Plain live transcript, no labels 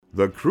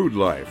The Crude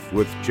Life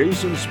with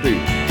Jason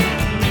Speed.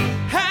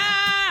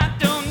 I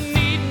don't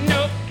need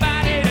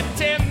nobody to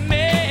tell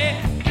me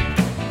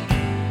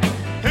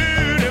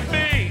who to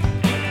be.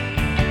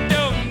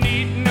 Don't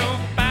need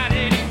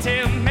nobody to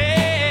tell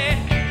me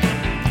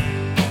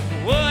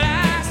what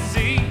I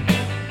see.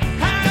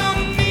 I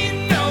don't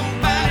need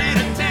nobody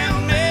to tell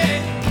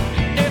me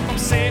if I'm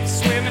safe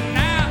swimming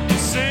out to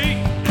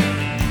sea.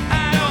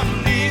 I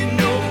don't need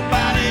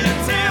nobody to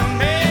tell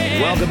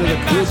me. Welcome to the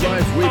Crude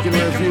Life Week in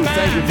Review.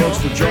 Thank you,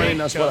 folks, for joining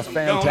us. What a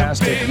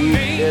fantastic week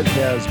it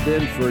has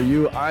been for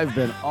you. I've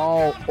been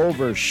all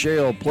over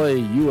Shale Play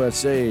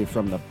USA,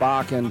 from the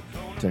Bakken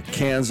to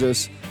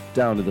Kansas,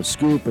 down to the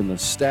Scoop and the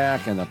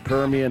Stack and the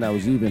Permian. I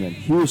was even in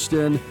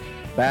Houston,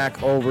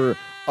 back over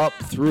up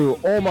through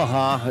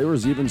Omaha. There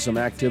was even some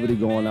activity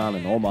going on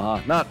in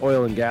Omaha. Not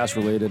oil and gas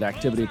related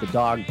activity at the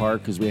dog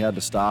park, because we had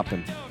to stop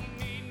and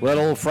let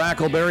old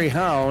Frackleberry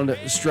Hound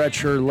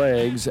stretch her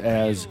legs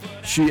as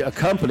she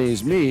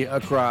accompanies me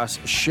across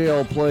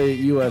Shale Play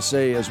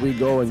USA as we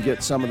go and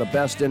get some of the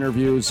best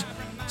interviews,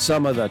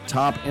 some of the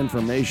top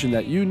information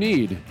that you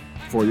need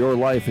for your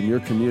life and your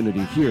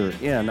community here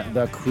in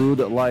the Crude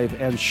Life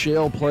and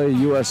Shale Play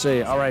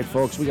USA. All right,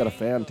 folks, we got a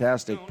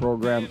fantastic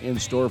program in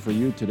store for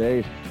you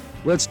today.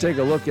 Let's take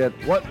a look at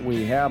what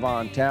we have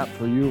on tap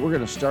for you. We're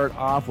going to start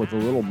off with a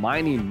little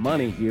mining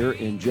money here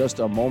in just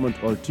a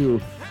moment or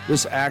two.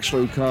 This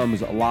actually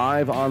comes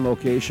live on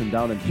location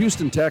down in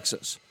Houston,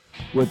 Texas,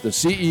 with the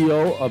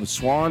CEO of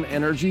Swan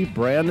Energy,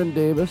 Brandon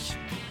Davis,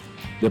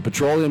 the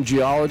petroleum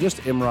geologist,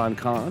 Imran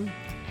Khan,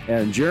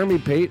 and Jeremy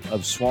Pate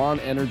of Swan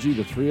Energy,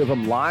 the three of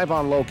them live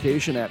on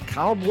location at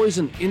Cowboys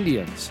and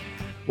Indians.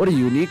 What a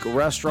unique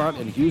restaurant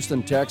in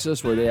Houston,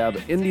 Texas, where they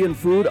have Indian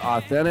food,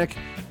 authentic,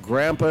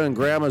 Grandpa and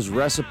Grandma's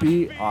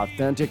recipe,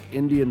 authentic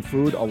Indian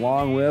food,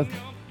 along with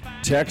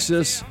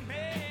Texas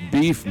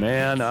beef,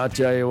 man. I'll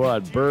tell you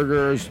what,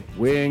 burgers,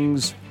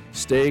 wings,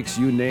 steaks,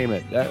 you name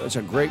it. That's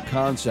a great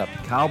concept.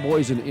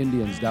 Cowboys and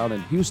Indians down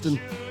in Houston,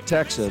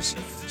 Texas.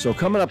 So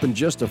coming up in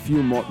just a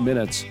few more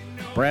minutes,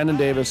 Brandon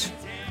Davis,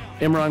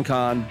 Imran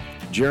Khan,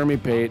 Jeremy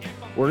Pate.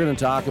 We're going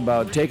to talk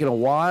about taking a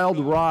wild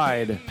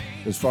ride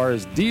as far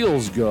as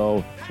deals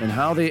go and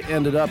how they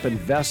ended up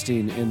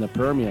investing in the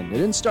Permian. They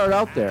didn't start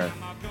out there,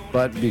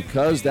 but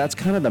because that's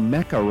kind of the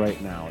mecca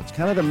right now. It's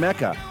kind of the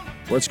mecca.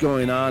 What's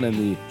going on in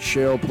the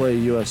Shale Play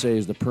USA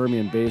is the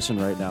Permian Basin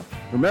right now.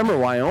 Remember,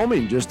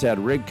 Wyoming just had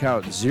rig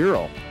count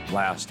 0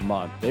 last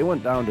month. They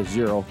went down to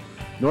 0.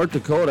 North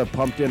Dakota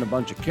pumped in a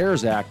bunch of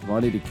CARES Act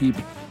money to keep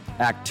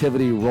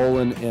activity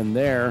rolling in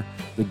there.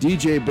 The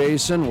DJ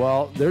Basin,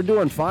 well, they're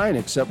doing fine,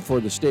 except for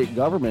the state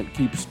government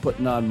keeps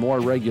putting on more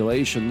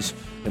regulations,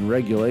 and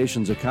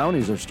regulations the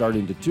counties are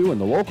starting to too, and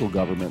the local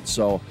government.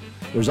 So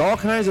there's all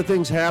kinds of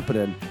things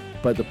happening.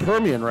 But the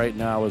Permian right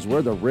now is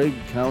where the rig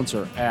counts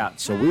are at.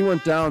 So we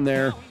went down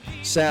there,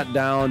 sat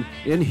down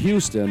in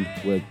Houston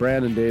with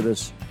Brandon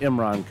Davis,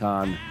 Imran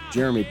Khan,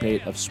 Jeremy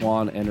Pate of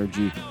Swan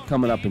Energy.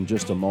 Coming up in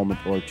just a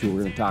moment or two,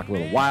 we're going to talk a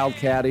little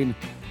wildcatting,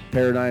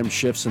 paradigm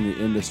shifts in the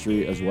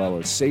industry, as well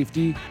as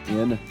safety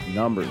in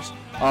numbers.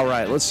 All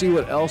right, let's see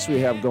what else we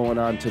have going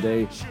on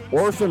today.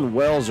 Orphan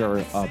wells are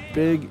a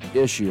big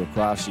issue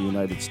across the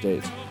United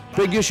States.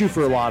 Big issue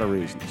for a lot of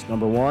reasons.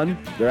 Number one,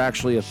 they're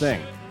actually a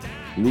thing.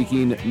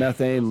 Leaking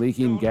methane,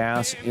 leaking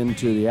gas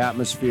into the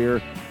atmosphere,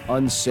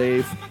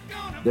 unsafe.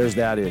 There's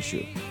that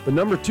issue. But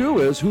number two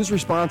is, whose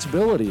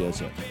responsibility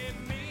is it?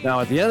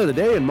 Now, at the end of the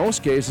day, in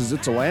most cases,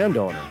 it's a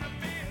landowner.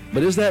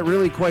 But is that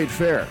really quite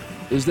fair?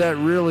 Is that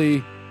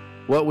really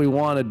what we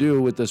want to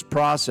do with this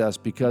process?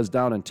 Because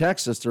down in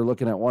Texas, they're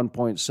looking at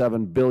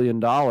 $1.7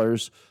 billion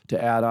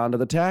to add on to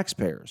the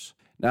taxpayers.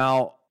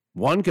 Now,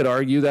 one could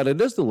argue that it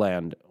is the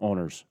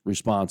landowner's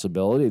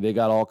responsibility. They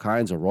got all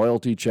kinds of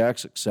royalty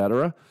checks,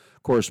 etc.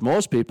 Of course,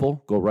 most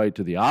people go right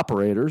to the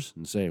operators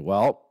and say,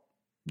 well,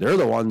 they're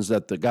the ones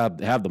that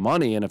have the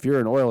money, and if you're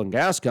an oil and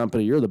gas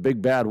company, you're the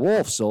big bad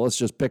wolf, so let's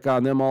just pick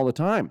on them all the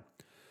time.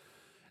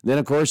 And then,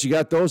 of course, you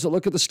got those that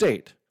look at the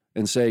state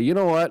and say, you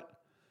know what?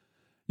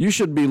 You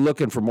should be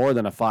looking for more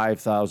than a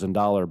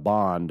 $5,000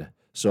 bond,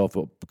 so if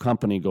a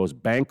company goes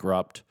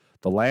bankrupt,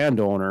 the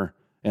landowner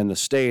and the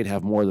state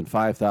have more than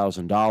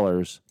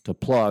 $5,000 to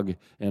plug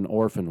an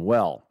orphan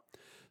well.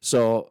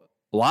 So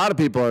a lot of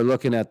people are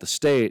looking at the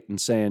state and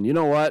saying, you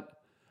know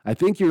what? I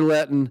think you're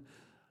letting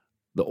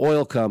the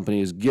oil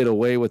companies get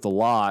away with a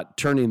lot,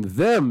 turning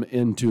them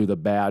into the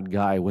bad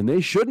guy when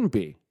they shouldn't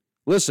be.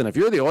 Listen, if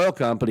you're the oil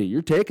company,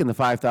 you're taking the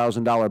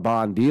 $5,000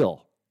 bond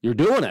deal. You're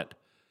doing it.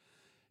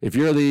 If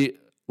you're the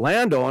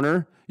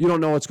landowner, you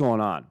don't know what's going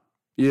on.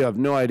 You have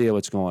no idea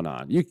what's going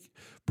on. You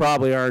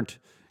probably aren't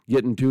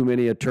getting too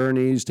many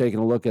attorneys, taking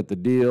a look at the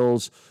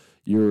deals.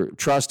 You're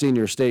trusting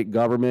your state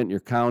government, your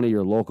county,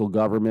 your local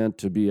government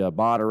to be a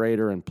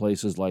moderator in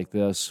places like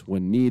this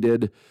when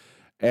needed.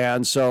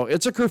 And so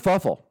it's a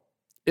kerfuffle.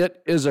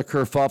 It is a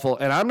kerfuffle.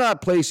 And I'm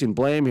not placing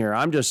blame here.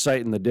 I'm just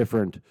citing the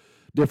different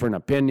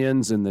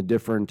opinions and the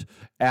different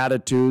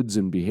attitudes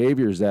and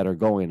behaviors that are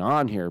going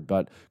on here.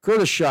 But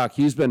Curtis Shuck,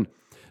 he's been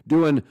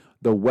doing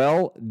the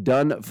Well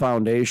Done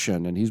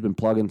Foundation, and he's been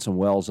plugging some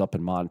wells up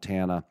in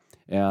Montana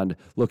and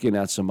looking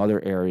at some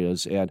other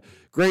areas. And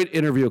great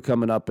interview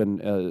coming up in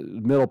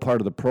middle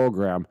part of the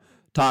program.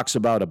 Talks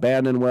about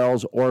abandoned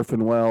wells,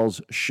 orphan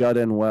wells,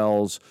 shut-in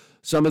wells,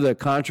 some of the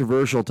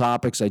controversial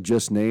topics I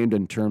just named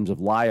in terms of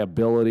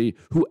liability,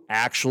 who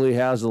actually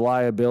has the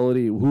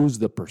liability, who's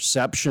the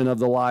perception of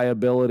the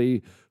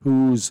liability,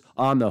 who's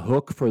on the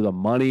hook for the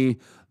money,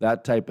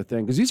 that type of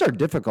thing. Because these are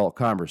difficult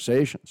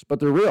conversations,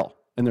 but they're real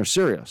and they're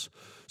serious.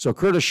 So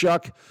Curtis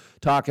Shuck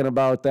talking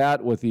about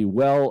that with the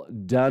Well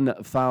Done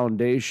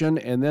Foundation.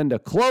 And then to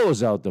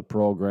close out the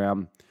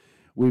program,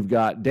 we've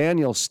got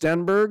Daniel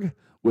Stenberg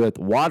with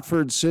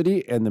Watford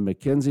City and the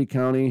McKenzie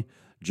County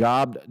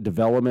Job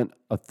Development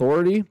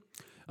Authority,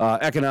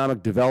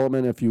 economic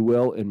development, if you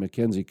will, in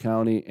McKenzie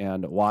County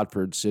and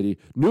Watford City.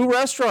 New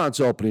restaurants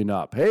opening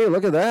up. Hey,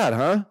 look at that,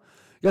 huh?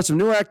 Got some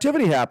new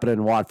activity happening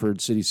in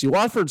Watford City. See,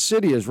 Watford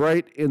City is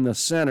right in the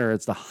center.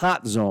 It's the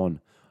hot zone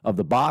of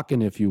the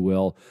Bakken, if you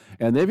will.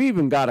 And they've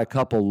even got a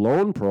couple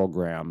loan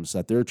programs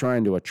that they're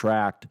trying to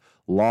attract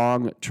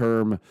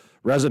long-term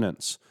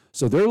residents.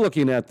 So they're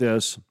looking at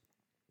this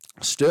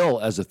still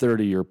as a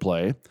 30-year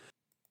play.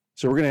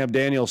 So we're going to have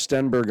Daniel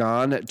Stenberg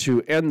on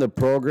to end the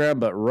program.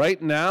 But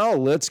right now,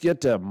 let's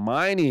get to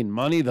Mining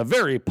Money, the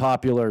very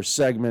popular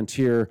segment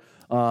here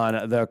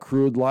on the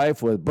Crude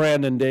Life with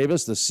Brandon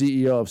Davis, the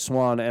CEO of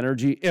Swan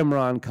Energy,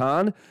 Imran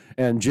Khan,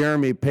 and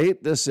Jeremy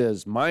Pate. This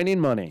is Mining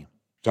Money.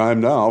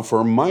 Time now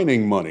for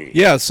Mining Money.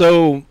 Yeah,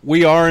 so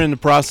we are in the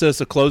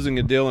process of closing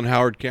a deal in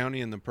Howard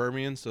County in the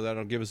Permian, so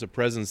that'll give us a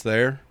presence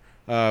there.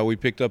 We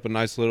picked up a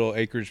nice little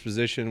acreage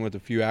position with a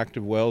few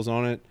active wells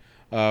on it.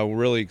 We're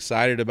really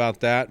excited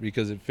about that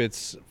because it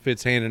fits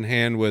hand in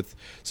hand with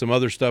some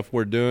other stuff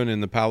we're doing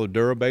in the Palo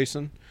Duro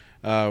Basin.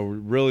 We're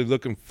really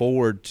looking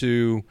forward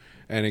to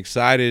and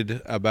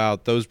excited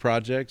about those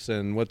projects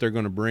and what they're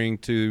going to bring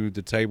to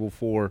the table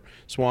for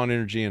Swan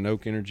Energy and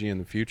Oak Energy in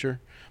the future.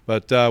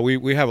 But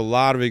we have a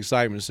lot of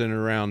excitement centered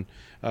around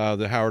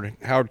the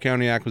Howard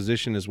County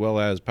acquisition as well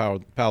as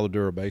Palo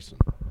Duro Basin.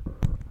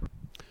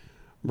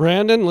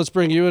 Brandon, let's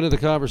bring you into the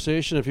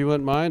conversation, if you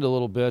wouldn't mind, a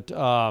little bit.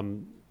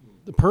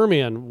 The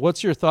Permian,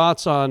 what's your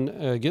thoughts on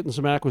getting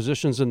some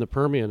acquisitions in the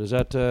Permian? Is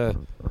that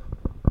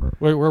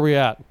where are we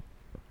at?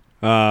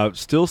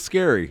 Still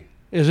scary.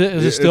 Is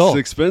it still? It's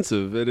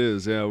expensive. It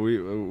is. Yeah,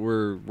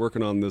 we're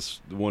working on the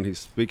one he's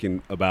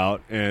speaking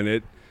about, and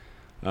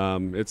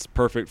it's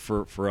perfect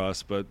for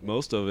us. But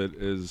most of it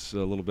is a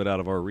little bit out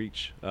of our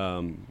reach.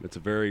 It's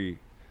the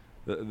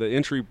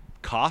entry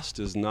cost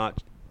is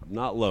not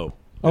low.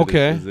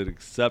 Okay. It's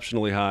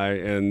exceptionally high,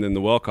 and then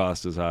the well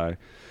cost is high.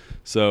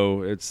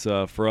 So it's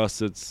for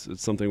us, it's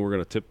something we're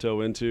going to tiptoe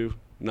into,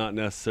 not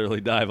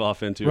necessarily dive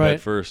off into at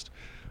first.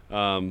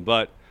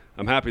 But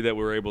I'm happy that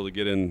we were able to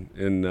get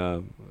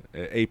in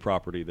a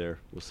property there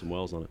with some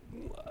wells on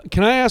it.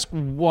 Can I ask,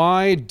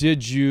 why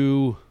did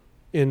you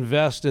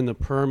invest in the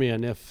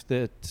Permian if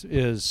that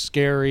is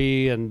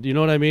scary and you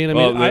know what I mean?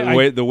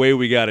 The way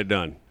we got it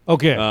done.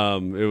 Okay.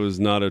 It was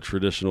not a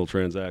traditional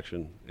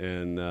transaction,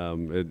 and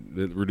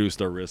it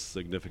reduced our risk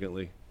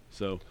significantly.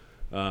 So,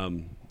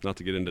 not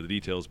to get into the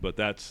details, but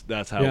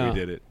that's how we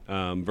did it.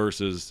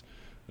 Versus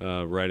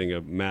writing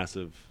a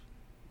massive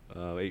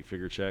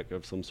 8-figure check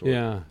of some sort.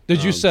 Yeah.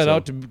 Did you set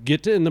out to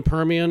get in the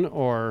Permian,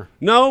 or?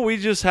 No, we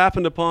just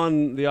happened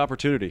upon the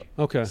opportunity.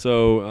 Okay.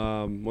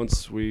 So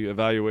once we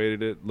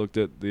evaluated it, looked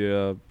at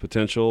the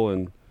potential,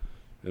 and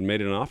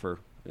made an offer.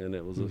 And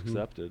it was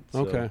accepted.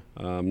 So, okay.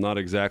 I'm not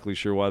exactly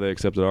sure why they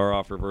accepted our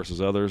offer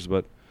versus others,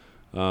 but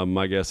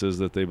my guess is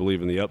that they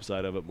believe in the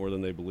upside of it more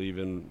than they believe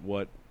in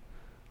what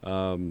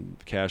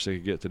cash they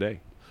could get today.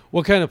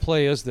 What kind of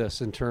play is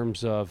this in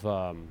terms of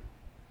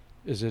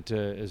is it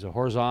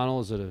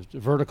horizontal? Is it a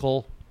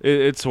vertical?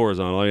 It's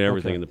horizontal. I mean,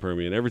 everything Okay. in the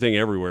Permian, everything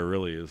everywhere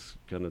really is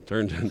kind of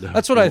turned into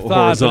That's what I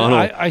thought. horizontal.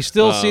 I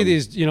still see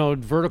these,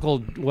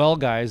 vertical well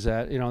guys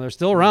that, they're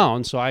still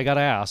around, so I got to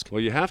ask.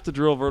 Well, you have to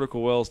drill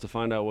vertical wells to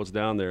find out what's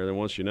down there. Then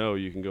once you know,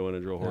 you can go in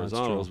and drill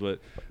horizontals.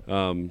 But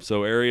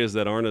so areas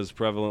that aren't as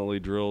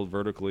prevalently drilled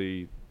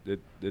vertically,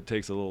 it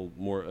takes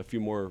a few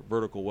more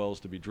vertical wells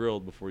to be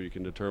drilled before you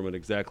can determine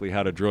exactly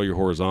how to drill your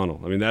horizontal.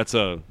 I mean, that's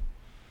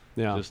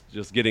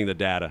just getting the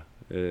data.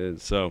 And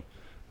so,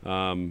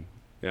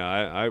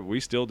 we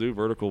still do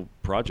vertical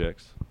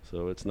projects,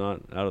 so it's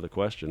not out of the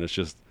question. It's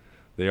just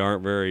they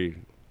aren't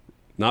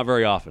not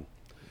very often.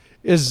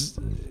 Is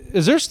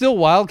there still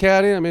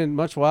wildcatting? I mean,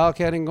 much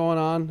wildcatting going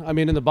on? I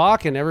mean, in the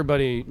Bakken,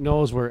 everybody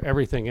knows where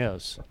everything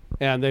is,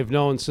 and they've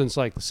known since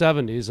like the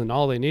 70s, and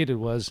all they needed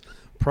was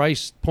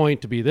price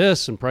point to be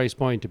this and price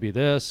point to be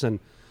this, and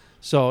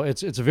so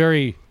it's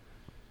very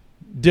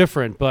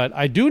different. But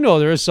I do know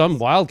there is some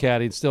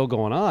wildcatting still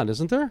going on,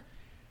 isn't there?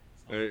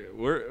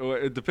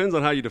 It depends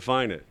on how you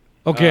define it.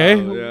 Okay.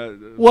 Yeah.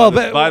 Well,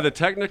 by the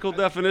technical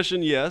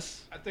definition,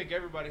 yes. I think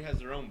everybody has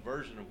their own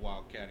version of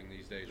wildcatting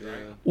these days,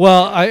 right?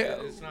 well,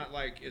 It's not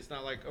like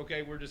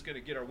okay, we're just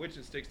gonna get our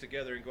witching sticks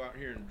together and go out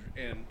here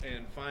and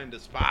find a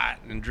spot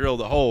and drill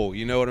the hole.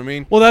 You know what I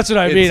mean? Well, that's what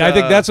I mean. It's, I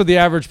think that's what the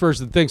average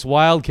person thinks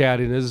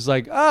wildcatting is.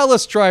 Like,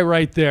 let's try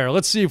right there.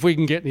 Let's see if we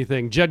can get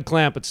anything. Jed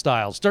Clampett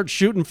style. Start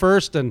shooting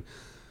first, and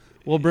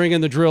we'll bring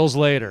in the drills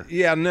later.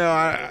 Yeah,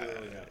 no,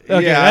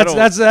 Okay, yeah,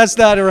 that's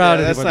not around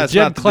Yeah, anymore. that's The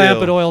Jed not the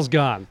Clampett deal. oil's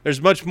gone.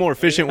 There's much more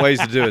efficient ways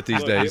to do it these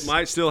Look, days. it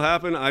might still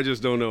happen. I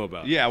just don't know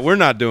about it. Yeah, we're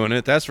not doing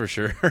it. That's for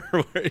sure.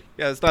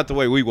 Yeah, it's not the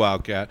way we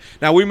wildcat.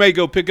 Now we may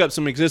go pick up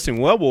some existing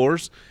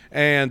wellbores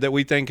and that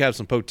we think have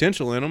some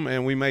potential in them,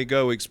 and we may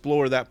go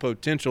explore that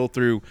potential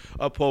through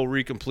uphole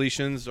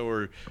recompletions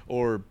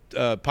or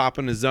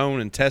popping a zone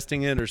and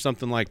testing it or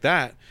something like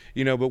that.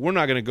 But we're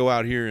not going to go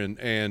out here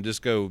and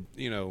just go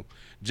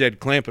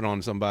Jed Clampett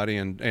on somebody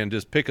and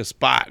just pick a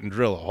spot and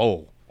drill a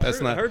hole. That's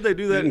I not. heard they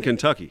do that in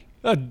Kentucky.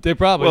 They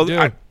probably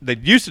do. They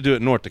used to do it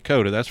in North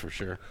Dakota. That's for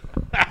sure.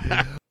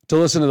 To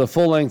listen to the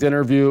full-length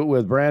interview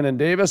with Brandon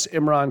Davis,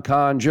 Imran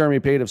Khan, Jeremy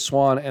Pate of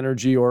Swan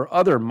Energy, or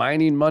other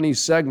Mining Money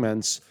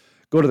segments,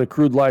 go to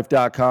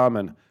thecrudelife.com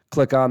and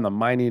click on the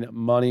Mining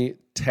Money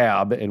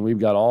tab, and we've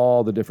got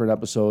all the different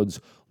episodes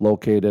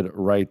located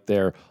right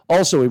there.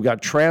 Also, we've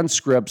got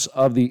transcripts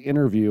of the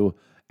interview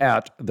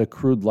at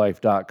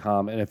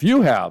thecrudelife.com. And if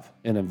you have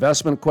an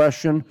investment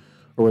question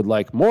or would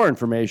like more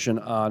information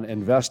on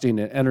investing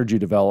in energy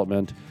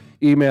development,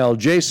 email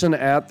Jason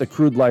at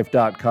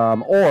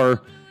thecrudelife.com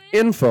or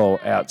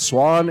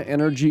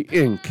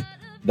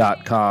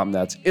info@swanenergyinc.com.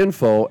 That's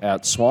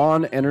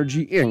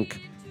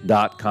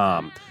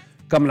info@swanenergyinc.com.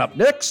 Coming up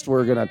next,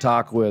 we're going to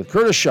talk with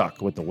Curtis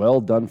Shuck with the Well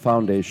Done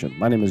Foundation.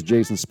 My name is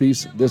Jason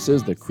Spees. This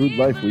is the Crude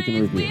Life Week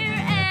in Review.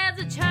 As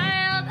a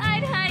child,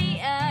 I'd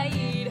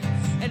hide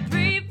and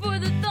pray for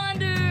the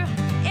thunder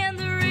and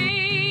the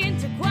rain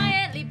to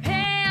quietly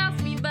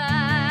pass me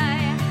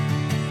by.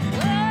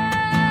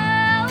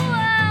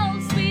 Oh,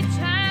 sweet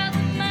child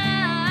of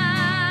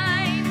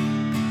mine.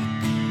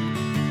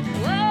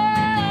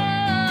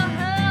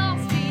 Oh,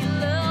 sweet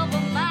love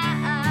of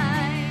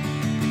mine.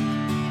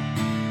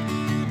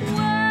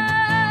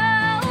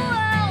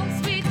 Oh,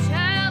 sweet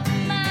child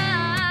of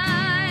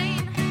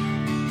mine.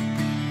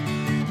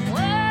 Oh,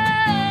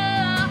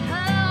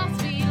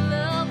 sweet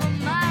love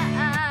of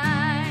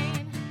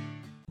mine.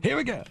 Here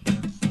we go.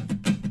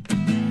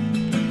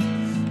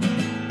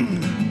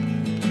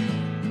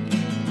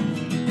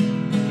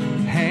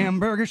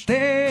 Hamburger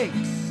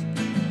steaks,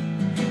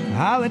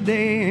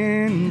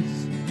 Holiday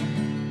Inns.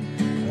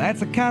 That's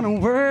the kind of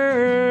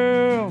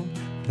world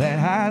that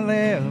I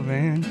live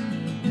in.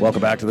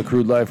 Welcome back to the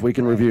Crude Life Week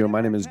in Review.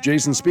 My name is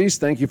Jason Spees.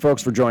 Thank you,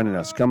 folks, for joining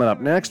us. Coming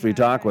up next, we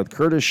talk with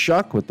Curtis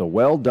Shuck with the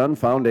Well Done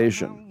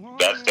Foundation.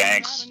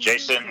 Thanks.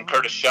 Jason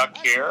Curtis Shuck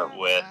here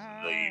with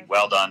the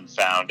Well Done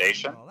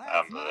Foundation.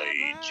 I'm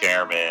the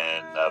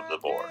chairman of the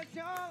board.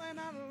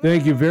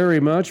 Thank you very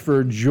much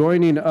for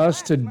joining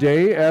us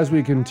today as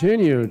we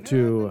continue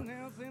to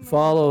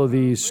follow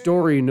the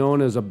story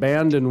known as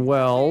abandoned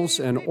wells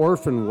and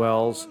orphan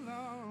wells.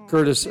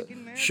 Curtis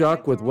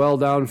Shuck with Well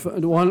Done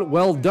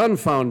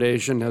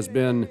Foundation has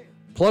been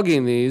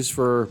plugging these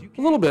for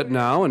a little bit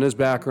now, and his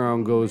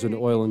background goes into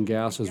oil and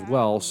gas as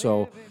well.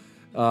 So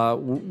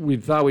we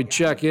thought we'd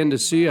check in to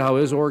see how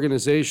his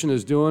organization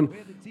is doing.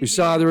 We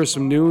saw there was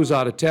some news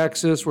out of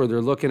Texas where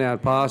they're looking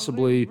at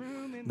possibly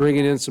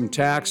bringing in some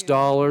tax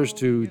dollars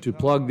to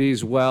plug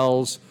these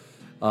wells.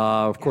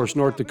 Of course,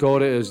 North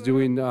Dakota is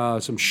doing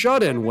some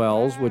shut-in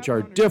wells, which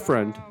are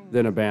different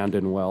than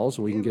abandoned wells.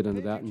 We can get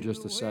into that in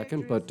just a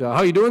second. But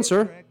how you doing,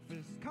 sir?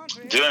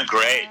 Doing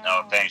great.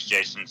 No, thanks,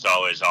 Jason. It's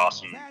always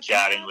awesome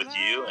chatting with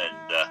you and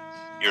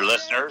your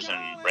listeners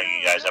and bringing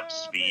you guys up to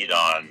speed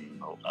on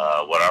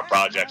what our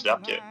project's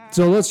up to.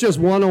 So let's just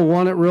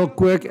 101 it real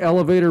quick,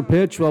 elevator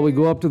pitch while we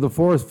go up to the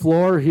fourth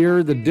floor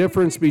here. The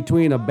difference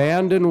between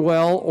abandoned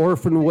well,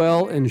 orphan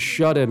well, and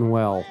shut-in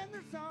well.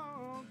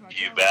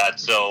 You bet.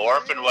 So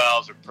orphan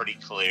wells are pretty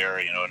clear.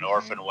 An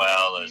orphan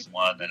well is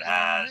one that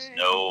has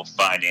no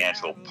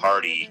financial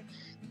party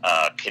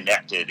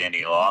connected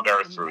any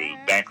longer through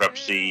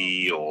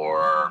bankruptcy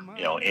or,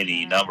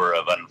 any number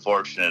of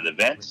unfortunate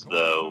events.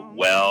 The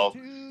well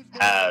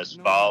has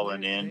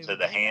fallen into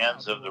the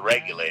hands of the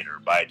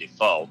regulator by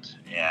default,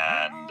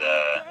 and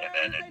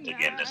then it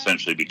again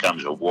essentially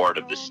becomes a ward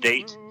of the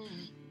state.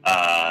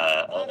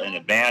 An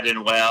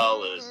abandoned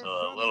well is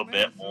a little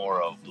bit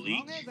more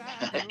oblique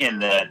in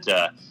that,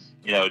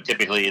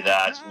 typically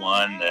that's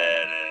one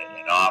that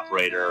an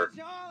operator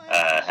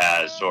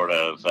has sort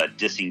of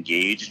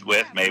disengaged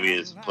with, maybe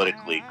is a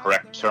politically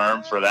correct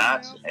term for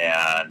that,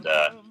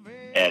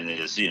 and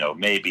is,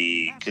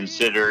 maybe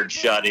considered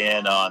shut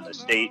in on the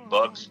state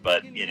books,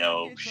 but,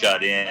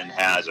 shut in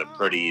has a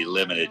pretty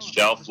limited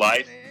shelf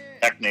life,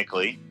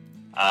 technically.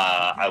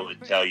 I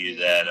would tell you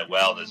that a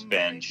well that's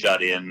been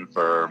shut in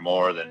for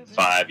more than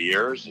 5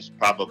 years is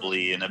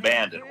probably an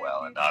abandoned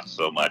well and not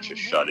so much a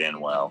shut-in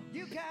well.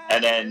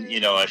 And then,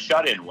 a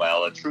shut-in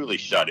well, a truly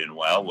shut-in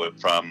well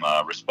from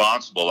a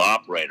responsible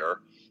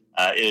operator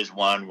is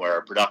one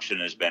where production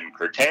has been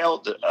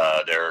curtailed.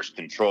 There's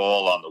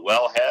control on the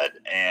wellhead,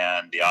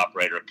 and the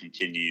operator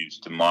continues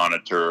to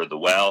monitor the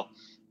well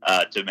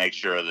to make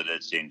sure that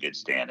it's in good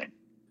standing.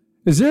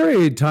 Is there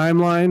a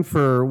timeline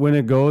for when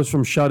it goes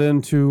from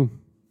shut-in to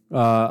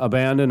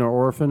abandoned or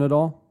orphan at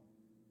all?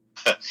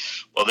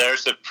 Well,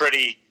 there's a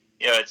pretty,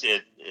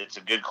 it's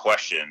a good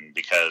question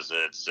because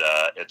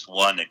it's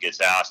one that gets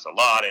asked a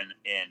lot, and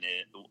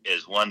it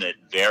is one that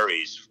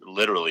varies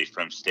literally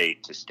from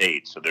state to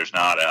state. So there's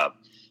not a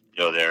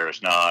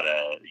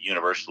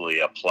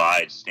universally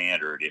applied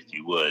standard, if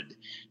you would.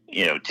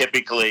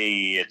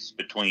 Typically it's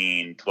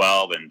between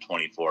 12 and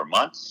 24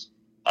 months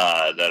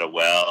that a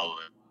well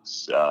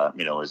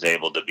is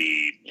able to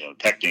be,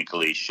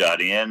 technically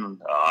shut in.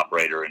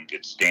 Operator in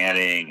good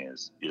standing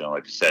is,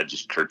 like I said,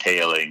 just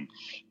curtailing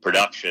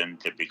production.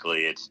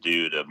 Typically it's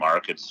due to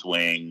market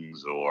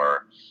swings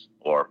or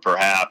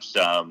perhaps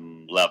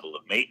some level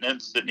of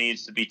maintenance that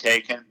needs to be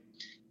taken.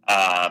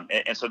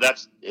 And so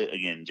that's,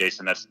 again,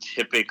 Jason, that's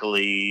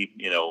typically,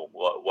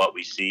 what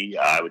we see.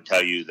 I would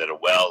tell you that a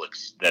well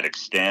that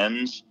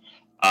extends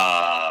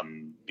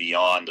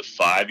beyond the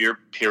 5-year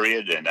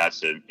period, and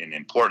that's an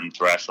important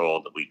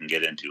threshold that we can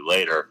get into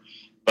later.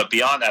 But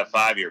beyond that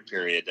 5-year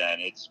period, then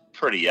it's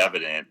pretty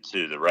evident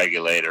to the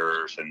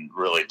regulators and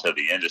really to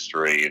the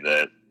industry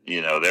that,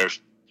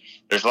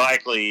 there's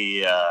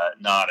likely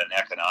not an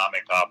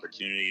economic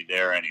opportunity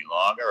there any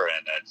longer,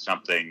 and that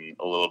something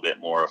a little bit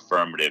more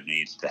affirmative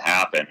needs to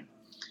happen.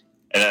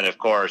 And then, of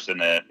course,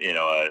 an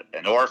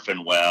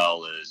orphan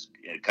well is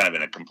kind of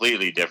in a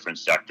completely different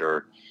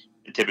sector,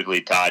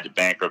 typically tied to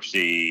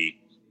bankruptcy,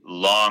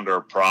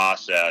 longer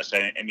process.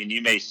 I mean,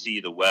 you may see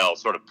the well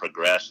sort of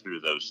progress through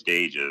those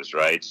stages,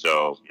 right?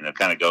 So,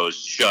 kind of goes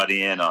shut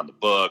in on the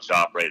books,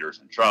 operator's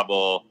in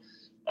trouble.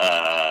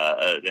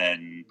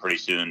 Then pretty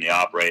soon the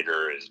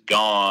operator is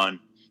gone.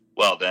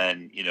 Well,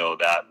 then,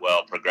 that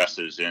well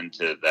progresses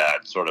into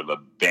that sort of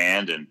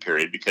abandoned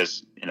period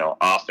because,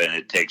 often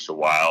it takes a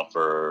while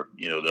for,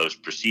 those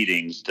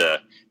proceedings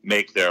to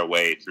make their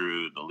way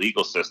through the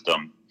legal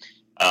system.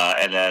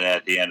 And then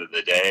at the end of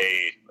the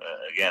day,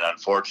 again,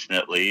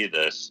 unfortunately,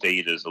 the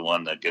state is the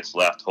one that gets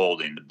left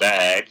holding the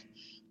bag,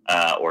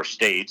 or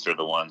states are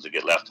the ones that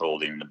get left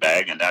holding the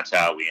bag. And that's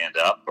how we end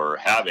up or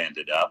have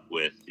ended up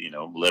with,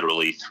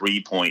 literally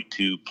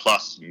 3.2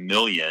 plus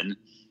million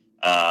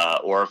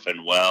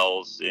orphan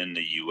wells in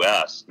the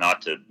U.S.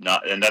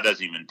 And that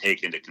doesn't even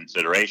take into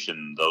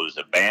consideration those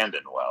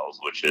abandoned wells,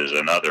 which is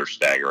another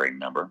staggering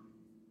number.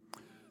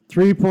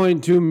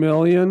 3.2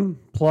 million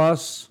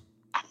plus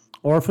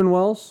orphan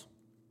wells?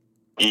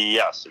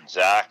 Yes,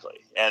 exactly.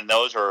 And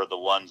those are the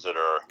ones that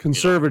are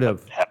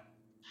conservative. That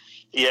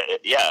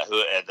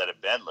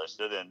have been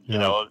listed, and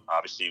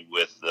obviously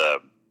with the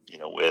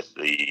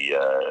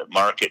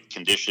market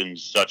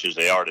conditions such as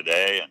they are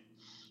today, and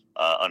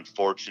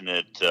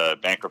unfortunate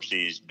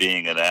bankruptcies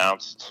being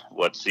announced,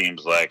 what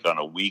seems like on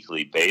a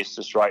weekly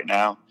basis right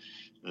now,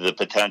 the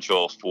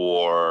potential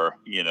for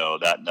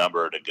that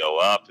number to go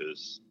up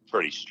is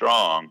pretty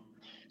strong.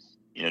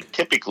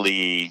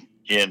 Typically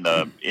in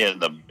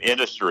the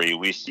industry,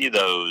 we see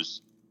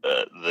those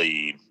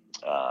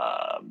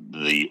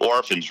the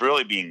orphans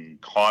really being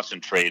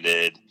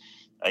concentrated,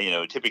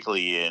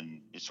 typically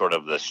in sort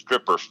of the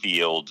stripper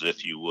fields,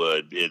 if you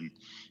would, in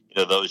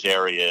those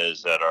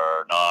areas that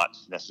are not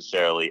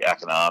necessarily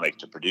economic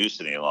to produce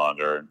any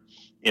longer.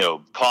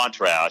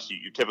 Contrast,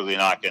 you're typically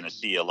not going to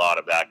see a lot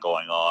of that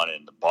going on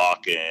in the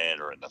Bakken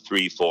or in the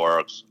Three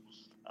Forks,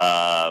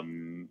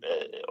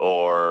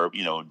 or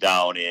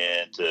down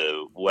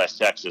into West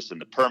Texas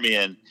and the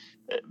Permian,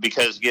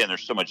 because again,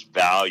 there's so much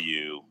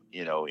value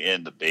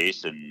in the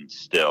basin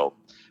still.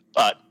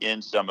 But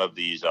in some of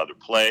these other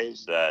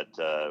plays that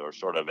are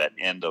sort of at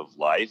end of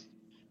life,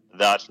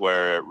 that's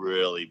where it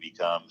really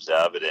becomes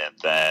evident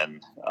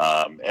then.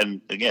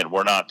 And again,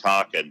 we're not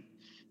talking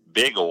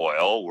big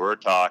oil, we're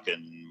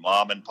talking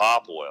mom and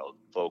pop oil,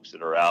 folks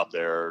that are out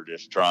there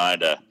just trying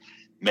to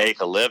make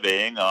a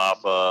living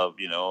off of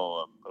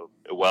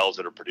wells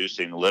that are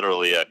producing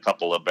literally a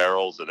couple of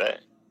barrels a day.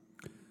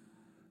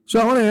 So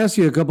I want to ask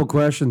you a couple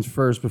questions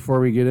first before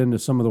we get into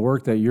some of the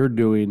work that you're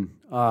doing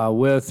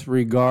with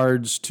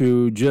regards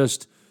to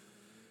just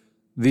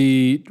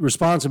the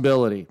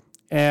responsibility.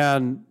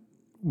 And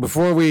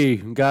before we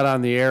got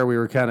on the air, we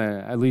were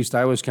at least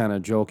I was kind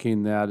of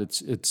joking that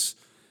it's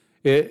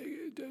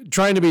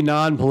trying to be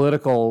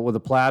non-political with a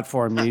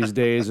platform these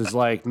days is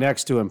like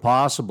next to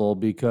impossible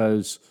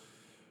because,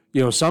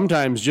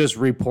 sometimes just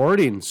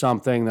reporting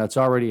something that's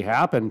already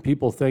happened,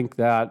 people think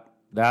that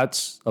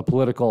that's a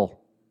political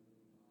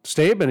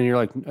statement, and you're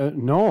like,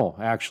 no,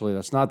 actually,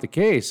 that's not the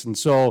case. And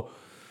so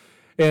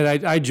And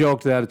I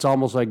joked that it's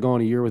almost like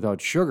going a year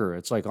without sugar.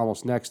 It's like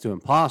almost next to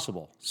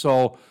impossible.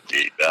 So,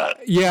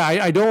 yeah,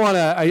 I don't want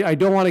to. I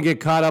don't want to get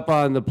caught up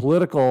on the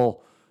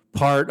political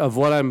part of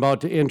what I'm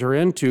about to enter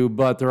into,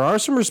 but there are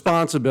some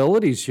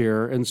responsibilities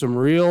here and some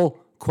real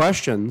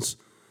questions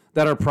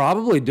that are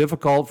probably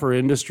difficult for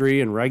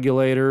industry and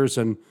regulators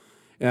and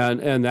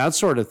that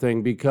sort of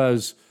thing.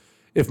 Because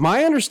if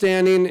my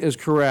understanding is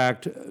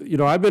correct,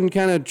 I've been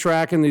kind of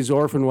tracking these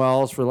orphan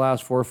wells for the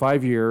last 4 or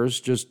 5 years,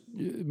 just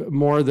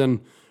more than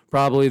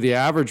probably the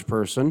average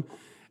person.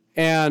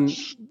 And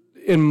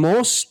in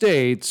most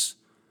states,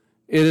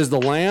 it is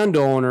the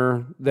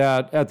landowner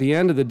that at the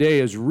end of the day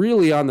is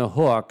really on the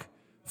hook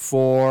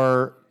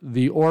for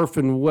the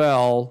orphan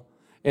well.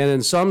 And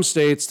in some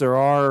states,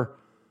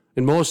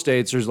 in most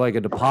states, there's like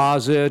a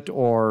deposit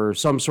or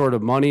some sort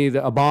of money,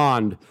 a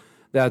bond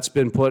that's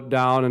been put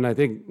down. And I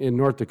think in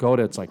North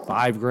Dakota, it's like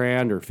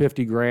 $5,000 or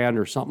 $50,000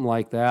 or something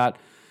like that.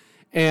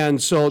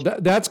 And so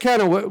that's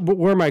kind of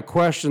where my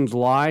questions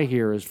lie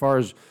here as far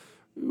as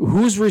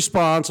who's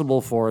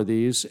responsible for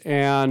these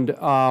and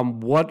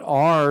what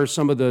are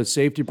some of the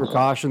safety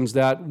precautions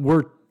that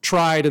were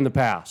tried in the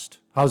past.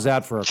 How's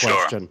that for a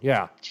question?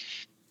 Yeah.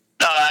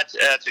 No,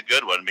 that's a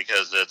good one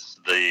because it's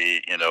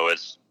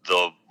it's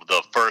the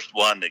first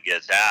one that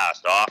gets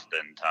asked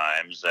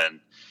oftentimes,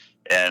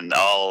 and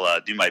I'll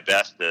do my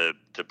best to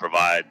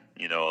provide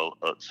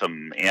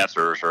some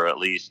answers or at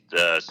least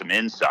some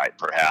insight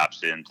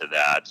perhaps into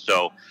that.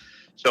 So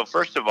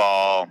first of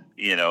all,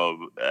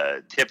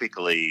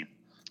 typically,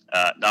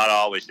 not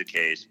always the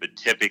case, but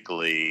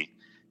typically,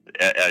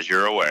 as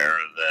you're aware,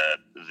 that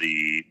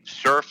the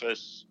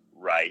surface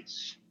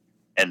rights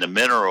and the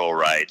mineral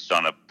rights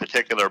on a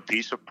particular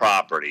piece of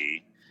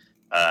property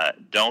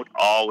don't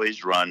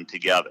always run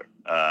together.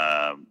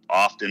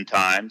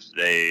 Oftentimes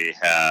they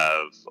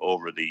have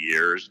over the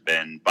years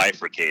been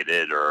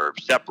bifurcated or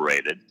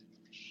separated.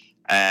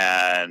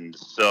 And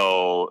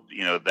so,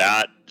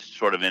 that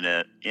sort of in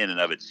and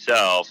of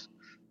itself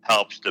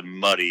helps to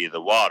muddy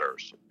the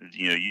waters.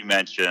 You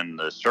mentioned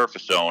the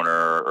surface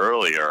owner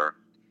earlier.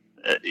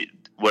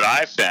 What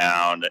I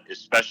found,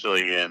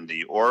 especially in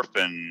the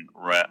orphan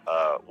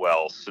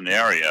well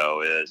scenario,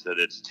 is that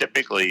it's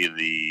typically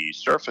the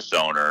surface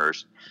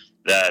owners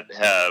that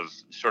have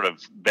sort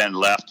of been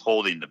left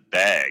holding the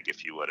bag,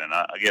 if you would. And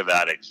I'll give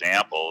that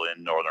example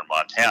in northern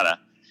Montana,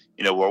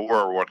 where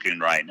we're working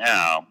right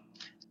now.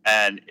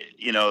 And,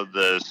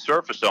 the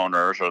surface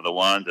owners are the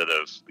ones that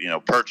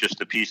have,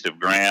 purchased a piece of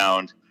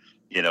ground,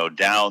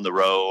 down the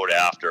road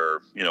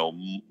after,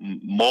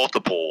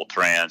 multiple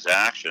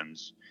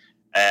transactions.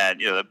 And,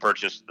 they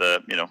purchased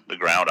the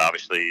ground,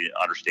 obviously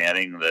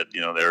understanding that,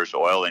 there's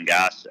oil and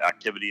gas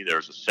activity.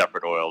 There's a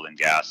separate oil and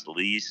gas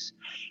lease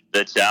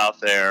that's out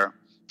there.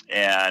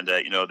 And,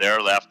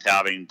 they're left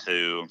having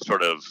to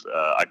sort of,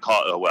 I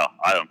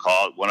don't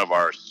call it. One of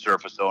our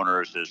surface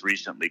owners has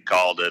recently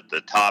called it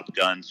the Top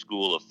Gun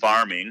School of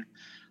Farming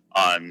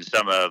on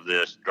some of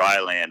this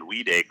dryland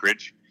wheat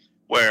acreage,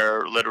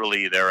 where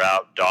literally they're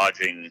out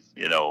dodging,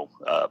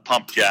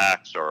 pump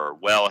jacks or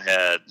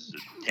wellheads,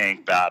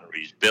 tank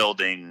batteries,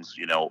 buildings,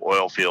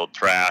 oil field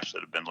trash that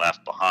have been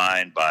left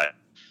behind by,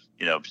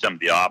 some of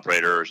the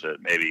operators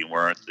that maybe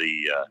weren't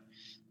the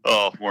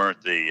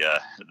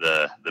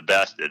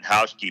best at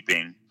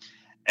housekeeping.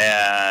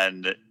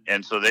 And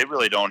so they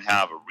really don't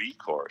have a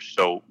recourse.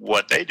 So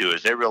what they do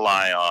is they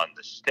rely on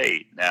the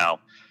state. Now,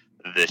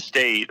 the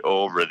state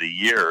over the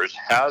years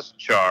has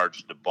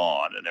charged a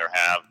bond, and there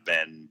have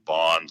been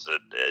bonds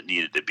that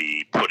needed to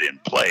be put in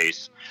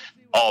place,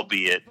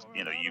 albeit,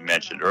 you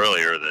mentioned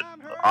earlier that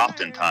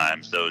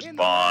oftentimes those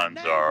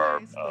bonds are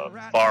a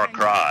far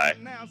cry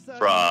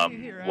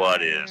from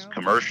what is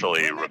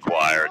commercially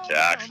required to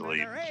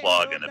actually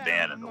plug and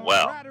abandon the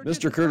well.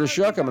 Mr. Curtis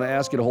Shuck, I'm going to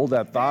ask you to hold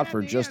that thought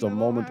for just a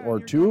moment or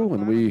two.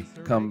 When we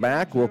come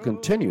back, we'll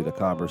continue the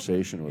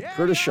conversation with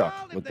Curtis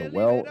Shuck with the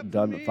Well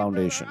Done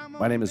Foundation.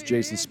 My name is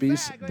Jason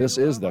Spees. This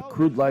is the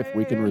Crude Life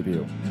Week in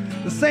Review.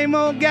 The same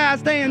old guy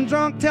staying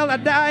drunk till I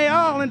die,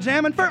 all and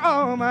jamming for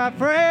all my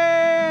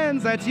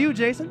friends. That's you,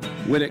 Jason.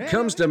 When it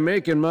comes to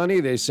making money,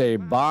 they say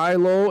buy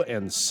low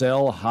and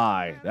sell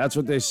high. That's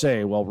what they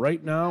say. Well,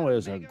 right now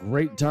is a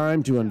great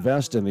time to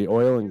invest in the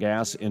oil and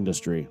gas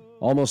industry.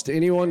 Almost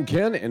anyone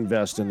can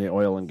invest in the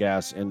oil and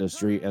gas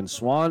industry, and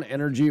Swan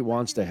Energy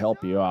wants to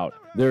help you out.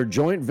 Their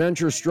joint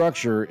venture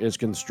structure is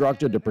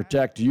constructed to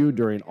protect you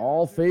during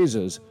all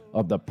phases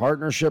of the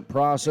partnership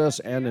process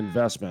and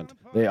investment.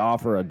 They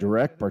offer a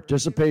direct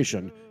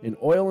participation in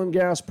oil and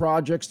gas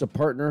projects to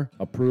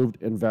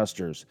partner-approved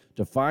investors.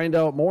 To find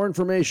out more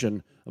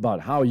information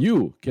about how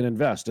you can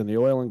invest in the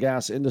oil and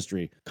gas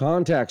industry,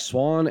 contact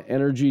Swan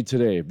Energy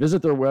today.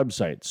 Visit their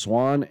website,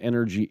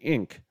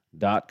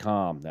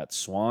 swanenergyinc.com.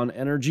 That's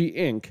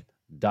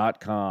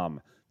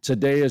swanenergyinc.com.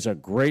 Today is a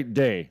great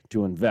day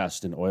to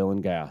invest in oil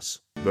and gas.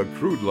 The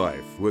Crude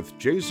Life with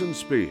Jason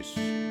Spees.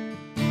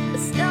 The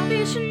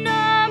Salvation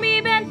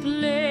Army band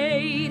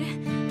played,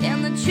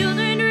 and the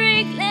children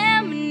drank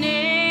lemonade,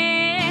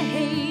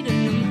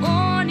 and the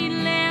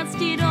morning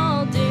lasted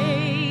all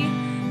day,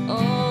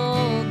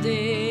 all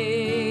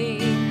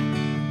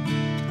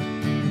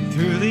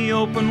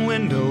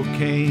window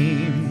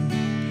came,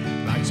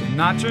 like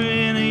Sinatra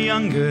in a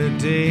younger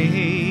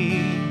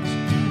days,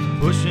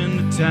 pushing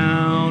the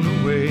town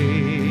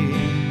away,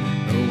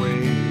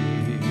 away.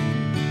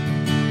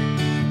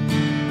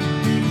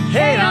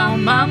 Hey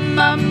on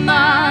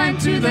my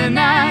into the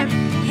night.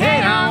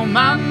 Hey on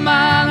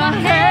my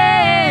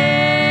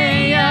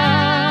hey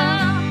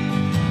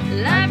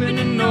life in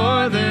a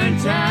northern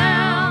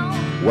town.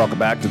 Welcome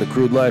back to the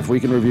Crude Life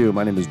Week in Review.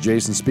 My name is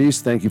Jason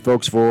Spees. Thank you,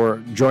 folks,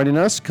 for joining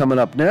us. Coming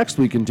up next,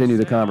 we continue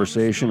the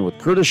conversation with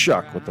Curtis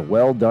Shuck with the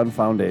Well Done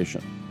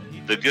Foundation.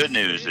 The good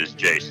news is,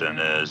 Jason,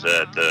 is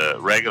that the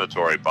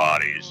regulatory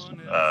bodies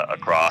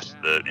across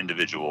the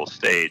individual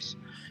states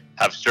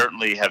have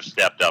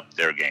stepped up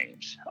their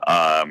games.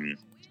 And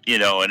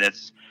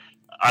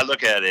I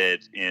look at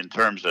it in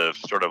terms of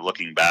sort of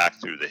looking back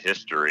through the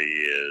history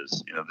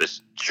is,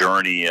 this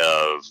journey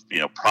of,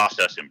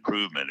 process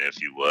improvement,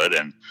 if you would.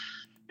 And,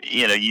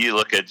 you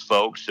look at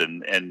folks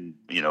and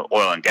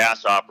oil and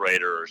gas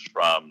operators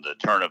from the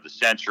turn of the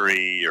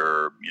century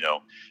or,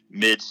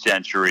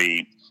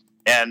 mid-century.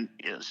 And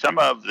some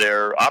of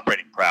their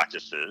operating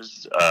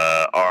practices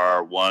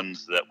are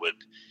ones that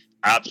would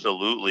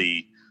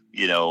absolutely,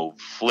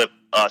 flip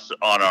us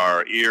on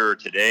our ear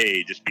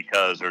today just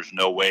because there's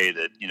no way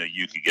that,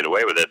 you could get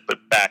away with it.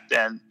 But back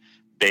then,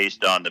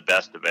 based on the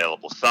best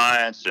available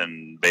science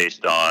and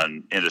based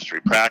on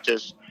industry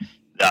practice,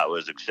 that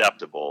was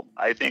acceptable.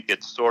 I think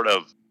it's sort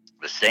of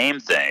the same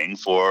thing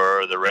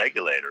for the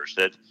regulators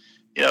that,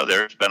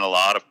 there's been a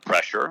lot of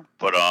pressure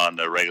put on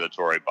the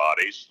regulatory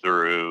bodies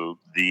through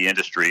the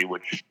industry,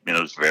 which,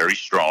 is very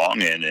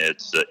strong in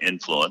its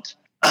influence.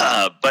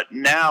 But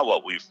now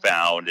what we've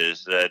found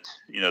is that,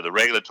 the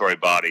regulatory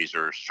bodies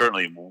are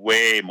certainly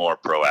way more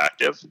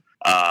proactive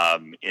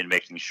in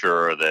making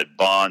sure that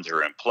bonds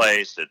are in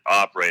place, that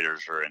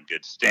operators are in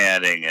good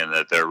standing, and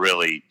that they're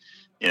really,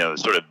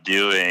 sort of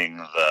doing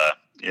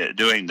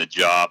the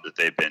job that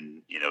they've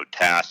been,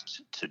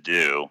 tasked to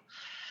do.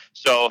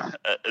 So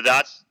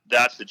that's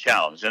the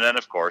challenge. And then,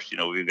 of course,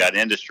 we've got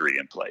industry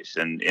in place,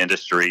 and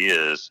industry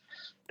is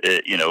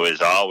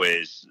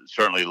always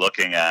certainly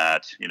looking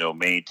at,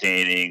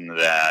 maintaining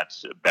that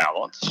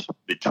balance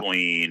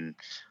between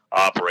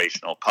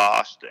operational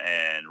cost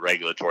and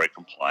regulatory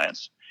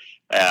compliance,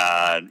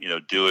 and,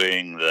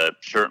 doing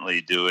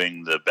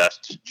the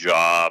best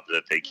job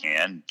that they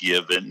can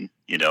given,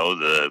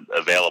 the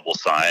available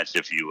science,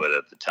 if you would,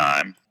 at the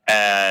time.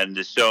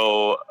 And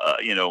so,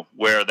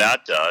 where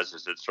that does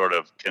is it sort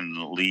of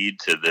can lead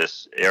to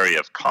this area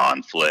of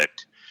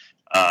conflict,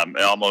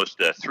 almost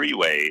a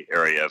three-way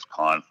area of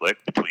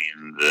conflict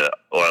between the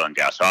oil and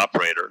gas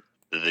operator,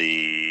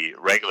 the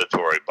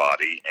regulatory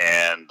body,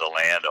 and the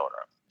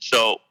landowner.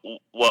 So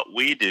what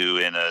we do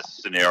in a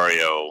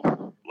scenario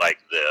like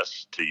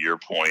this, to your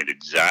point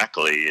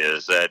exactly,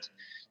 is that,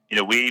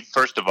 we,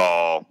 first of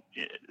all,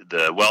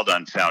 the Well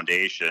Done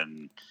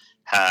Foundation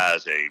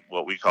has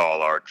what we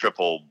call our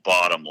triple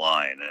bottom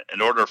line.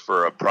 In order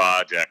for a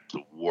project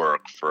to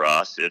work for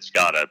us, it's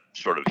got to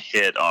sort of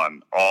hit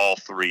on all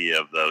three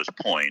of those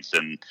points.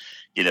 And,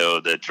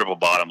 the triple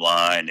bottom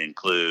line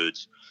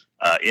includes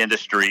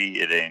industry,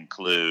 it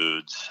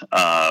includes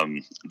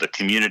the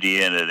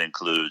community, and it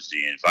includes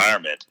the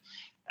environment.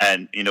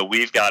 And,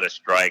 we've got to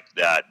strike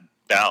that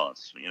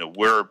balance.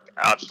 We're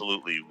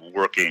absolutely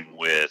working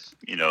with,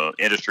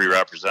 industry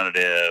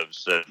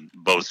representatives, and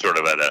both sort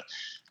of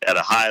at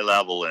a high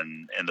level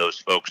and those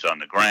folks on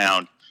the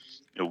ground.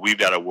 We've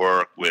got to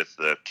work with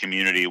the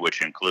community,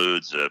 which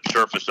includes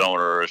surface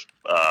owners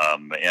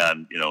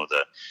and,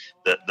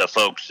 the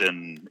folks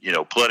in,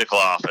 political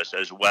office,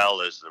 as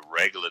well as the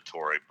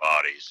regulatory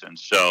bodies. And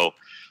so,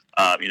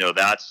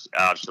 that's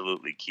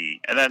absolutely key.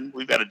 And then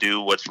we've got to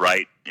do what's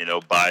right,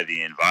 by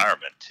the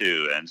environment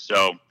too. And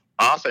so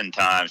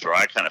oftentimes where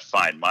I kind of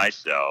find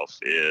myself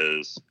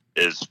is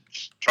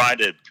trying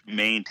to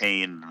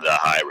maintain the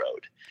high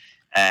road.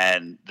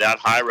 And that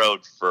high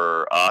road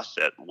for us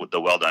with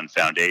the Well Done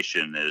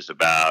Foundation is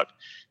about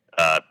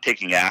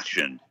taking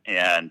action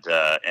and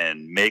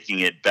making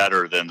it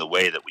better than the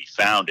way that we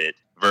found it,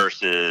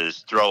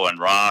 versus throwing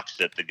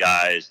rocks at the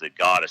guys that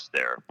got us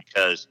there.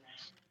 Because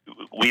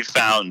we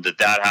found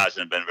that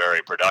hasn't been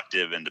very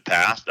productive in the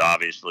past.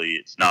 Obviously,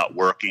 it's not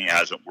working,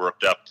 hasn't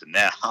worked up to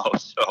now.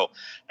 So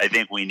I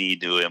think we need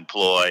to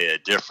employ a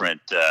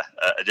different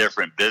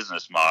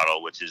business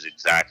model, which is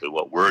exactly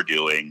what we're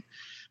doing.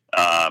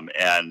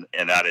 And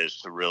that is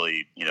to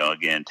really,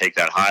 again, take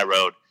that high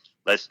road.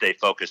 Let's stay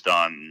focused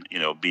on,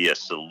 be a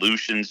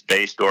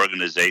solutions-based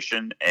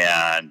organization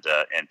and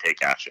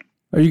take action.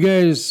 Are you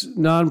guys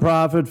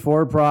nonprofit,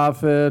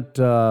 for-profit,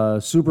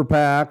 super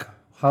PAC?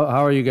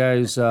 How are you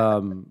guys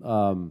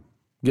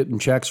getting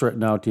checks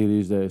written out to you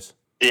these days?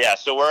 Yeah,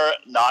 so we're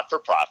not for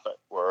profit.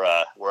 We're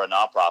a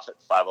nonprofit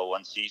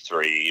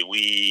 501c3.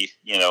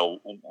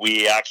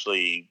 We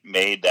actually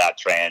made that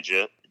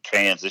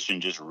transition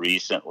just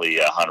recently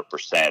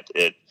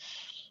 100%.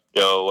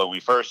 When we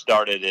first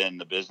started in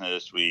the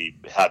business, we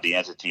had the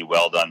entity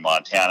Well Done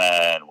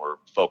Montana, and we're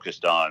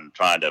focused on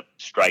trying to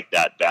strike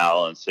that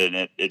balance.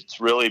 And it's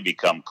really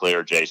become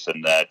clear,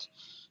 Jason, that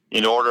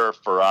in order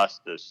for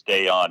us to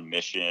stay on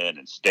mission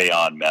and stay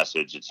on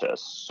message, it's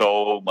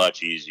so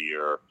much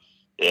easier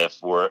if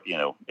we're,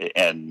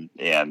 and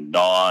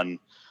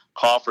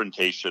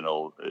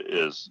non-confrontational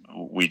is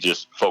we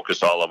just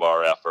focus all of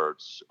our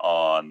efforts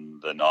on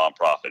the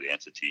nonprofit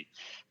entity.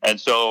 And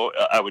so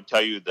I would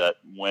tell you that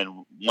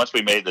once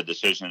we made the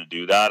decision to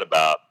do that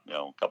about,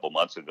 a couple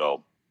months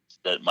ago,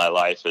 that my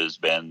life has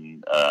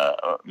been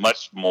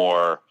much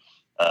more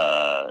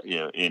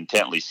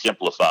intently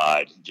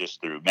simplified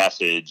just through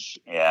message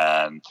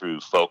and through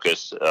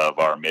focus of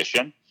our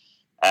mission.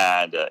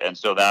 And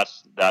so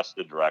that's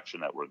the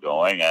direction that we're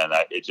going. And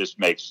it just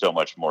makes so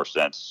much more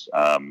sense.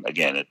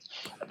 Again, at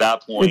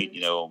that point,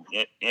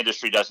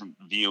 industry doesn't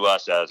view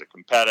us as a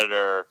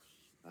competitor.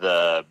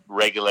 The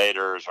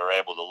regulators are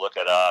able to look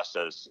at us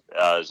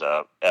as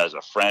a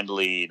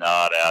friendly,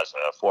 not as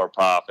a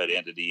for-profit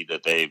entity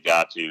that they've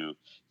got to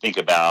think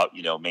about,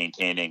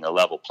 maintaining a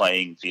level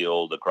playing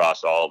field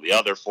across all the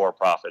other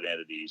for-profit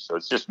entities. So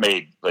it's just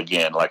made,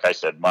 again, like I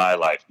said, my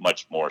life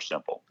much more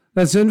simple.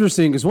 That's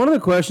interesting, because one of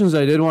the questions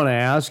I did want to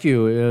ask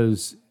you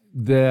is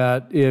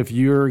that if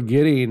you're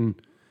getting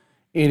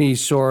any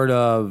sort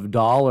of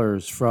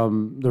dollars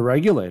from the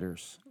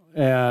regulators,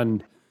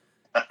 and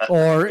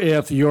or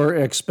if you're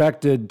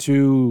expected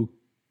to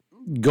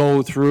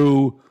go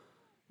through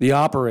the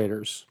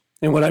operators.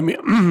 And what I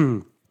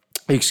mean,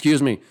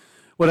 excuse me,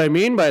 what I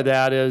mean by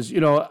that is,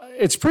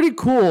 it's pretty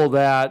cool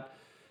that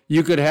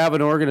you could have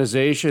an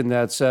organization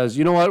that says,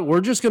 you know what, we're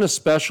just going to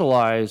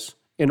specialize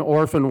in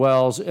orphan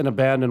wells and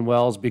abandoned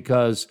wells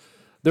because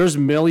there's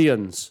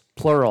millions,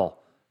 plural,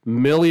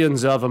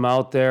 millions of them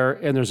out there,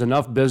 and there's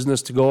enough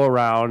business to go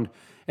around.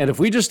 And if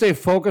we just stay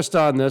focused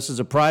on this as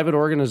a private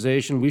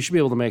organization, we should be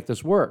able to make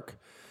this work.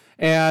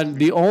 And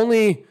the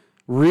only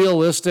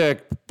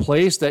realistic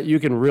place that you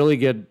can really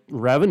get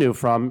revenue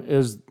from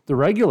is the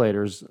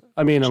regulators.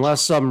 I mean,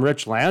 unless some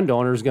rich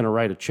landowner is going to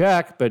write a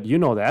check, but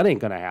that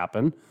ain't going to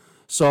happen.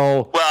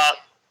 So... Well,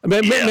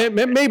 maybe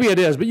it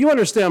is, but you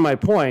understand my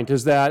point,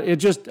 is that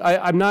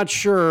I'm not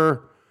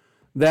sure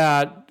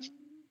that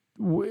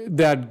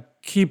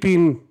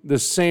keeping the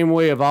same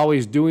way of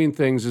always doing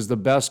things is the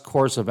best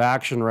course of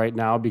action right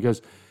now,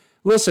 because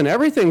listen,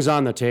 everything's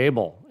on the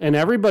table and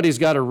everybody's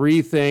got to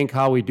rethink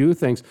how we do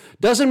things.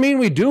 Doesn't mean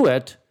we do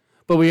it,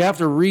 but we have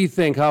to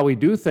rethink how we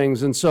do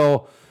things. And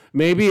so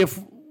maybe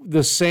if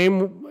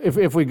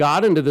we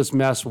got into this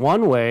mess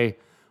one way,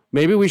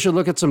 maybe we should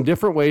look at some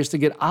different ways to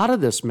get out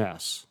of this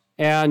mess.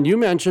 And you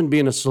mentioned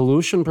being a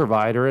solution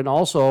provider, and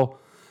also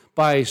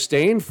by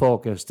staying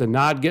focused and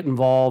not get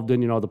involved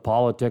in, the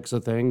politics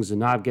of things,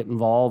 and not get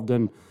involved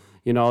in,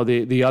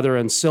 the other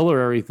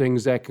ancillary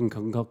things that can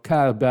come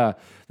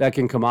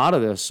out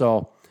of this.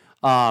 So,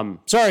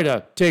 sorry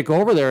to take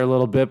over there a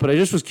little bit, but I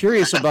just was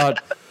curious about,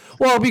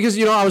 well, because,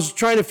 I was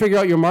trying to figure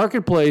out your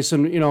marketplace,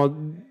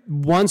 and,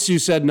 once you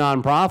said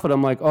nonprofit,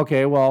 I'm like,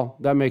 okay, well,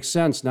 that makes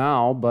sense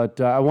now,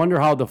 but I wonder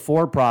how the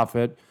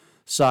for-profit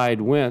side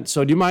went.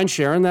 So do you mind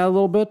sharing that a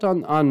little bit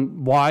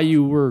on why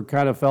you were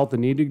kind of felt the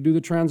need to do the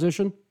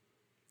transition?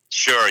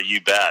 Sure, you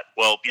bet.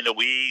 Well,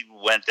 we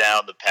went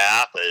down the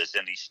path, as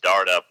any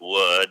startup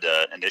would,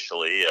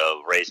 initially, of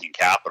raising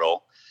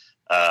capital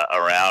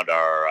around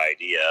our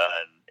idea.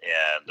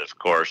 And of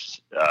course,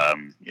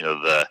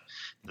 the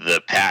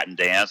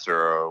patent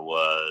answer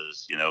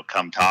was,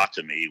 come talk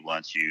to me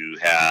once you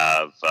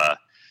have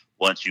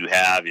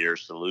your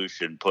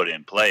solution put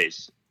in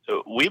place.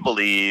 We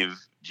believe,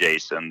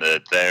 Jason,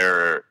 that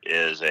there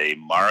is a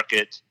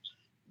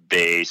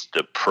market-based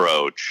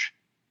approach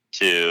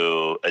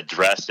to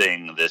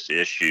addressing this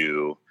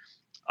issue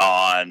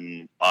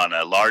on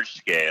a large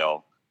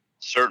scale,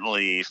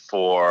 certainly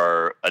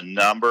for a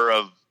number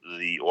of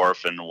the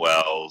orphan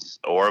wells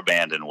or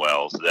abandoned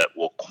wells that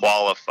will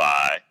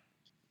qualify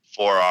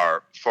for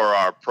our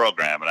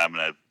program. And I'm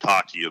going to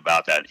talk to you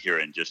about that here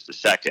in just a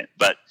second.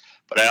 But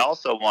I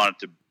also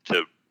wanted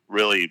to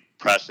really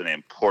press an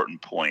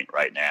important point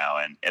right now.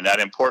 And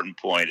that important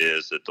point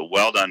is that the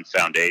Well Done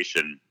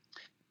Foundation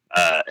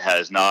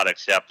has not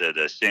accepted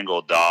a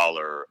single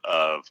dollar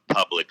of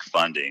public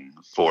funding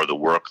for the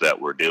work that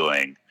we're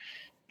doing.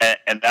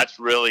 And that's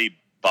really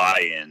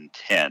by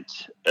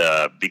intent,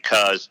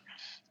 because,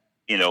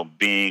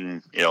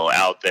 being,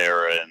 out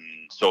there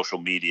in social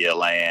media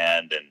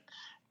land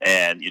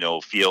and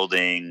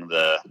fielding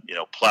the,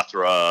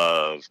 plethora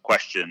of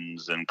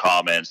questions and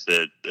comments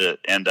that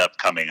end up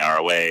coming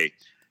our way.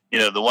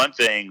 The one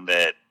thing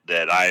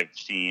that I've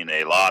seen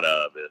a lot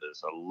of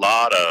is a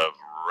lot of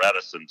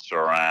reticence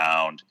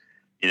around,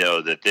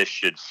 that this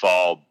should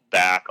fall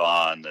back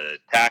on the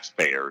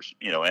taxpayers,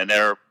 and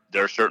there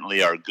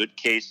certainly are good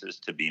cases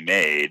to be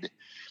made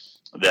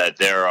that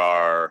there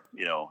are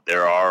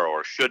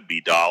or should be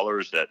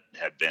dollars that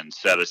have been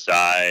set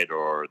aside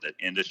or that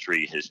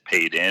industry has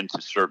paid into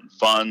certain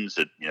funds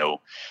that,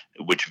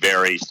 which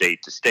vary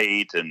state to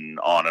state and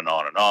on and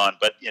on and on.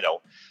 But,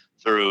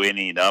 through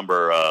any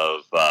number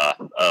of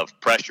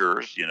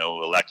pressures,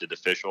 elected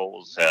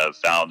officials have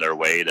found their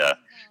way to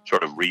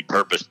sort of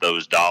repurpose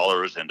those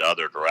dollars into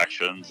other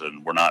directions,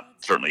 and we're not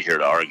certainly here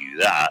to argue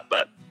that.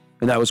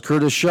 And that was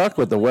Curtis Shuck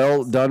with the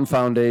Well Done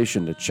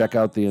Foundation. To check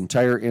out the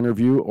entire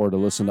interview or to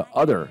listen to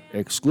other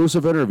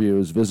exclusive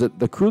interviews, visit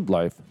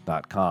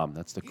thecrudelife.com.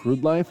 That's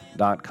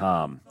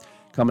thecrudelife.com.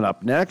 Coming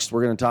up next,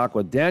 we're going to talk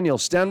with Daniel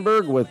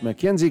Stenberg with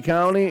McKenzie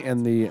County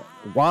and the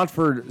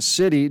Watford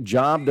City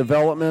Job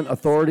Development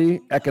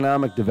Authority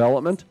Economic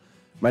Development.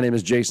 My name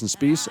is Jason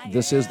Spees.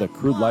 This is the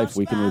Crude Life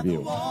Week in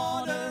Review.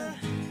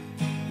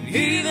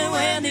 Even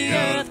when the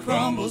earth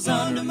crumbles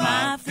under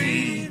my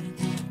feet,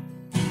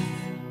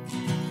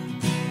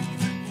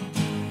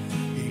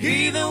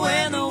 even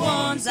when the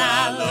ones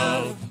I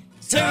love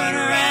turn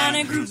around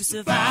and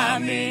crucify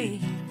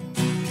me,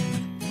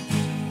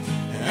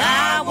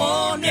 I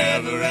won't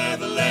ever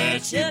ever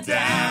let you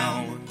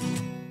down.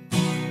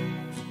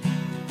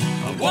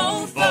 I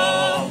won't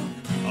fall,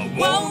 I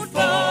won't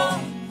fall,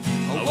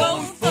 I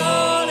won't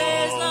fall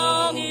as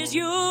long as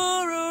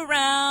you're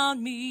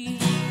around me.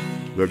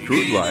 The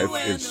Crude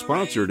Life is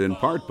sponsored in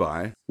part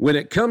by... When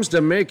it comes to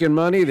making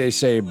money, they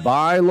say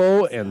buy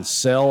low and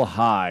sell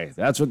high.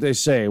 That's what they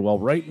say. Well,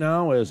 right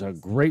now is a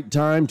great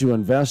time to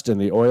invest in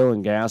the oil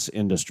and gas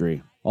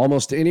industry.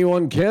 Almost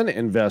anyone can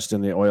invest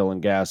in the oil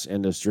and gas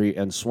industry,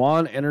 and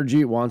Swan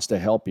Energy wants to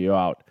help you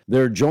out.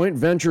 Their joint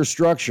venture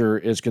structure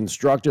is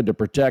constructed to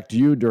protect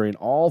you during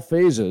all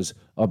phases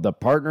of the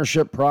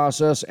partnership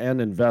process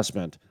and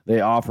investment. They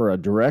offer a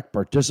direct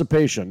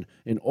participation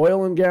in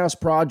oil and gas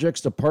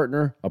projects to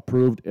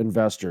partner-approved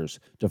investors.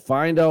 To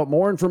find out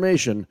more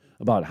information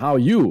about how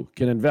you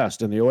can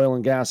invest in the oil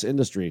and gas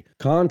industry,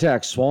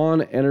 contact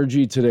Swan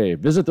Energy today.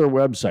 Visit their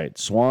website,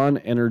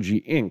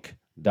 swanenergyinc.com.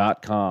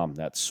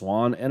 That's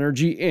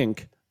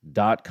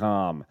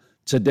swanenergyinc.com.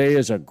 Today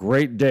is a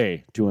great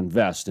day to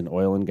invest in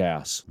oil and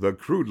gas. The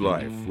Crude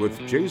Life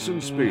with Jason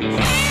Spees.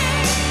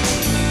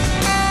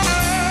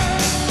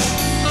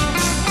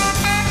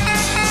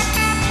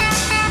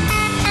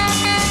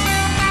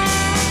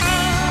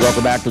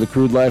 Welcome back to the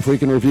Crude Life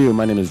Week in Review.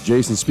 My name is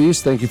Jason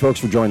Spees. Thank you, folks,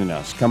 for joining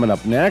us. Coming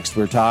up next,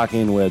 we're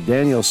talking with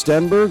Daniel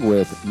Stenberg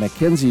with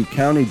McKenzie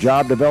County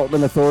Job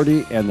Development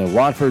Authority and the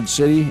Watford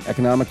City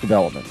Economic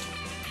Development.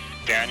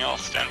 Daniel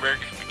Stenberg,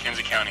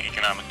 McKenzie County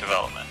Economic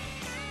Development.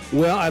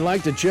 Well, I'd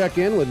like to check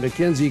in with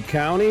McKenzie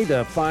County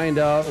to find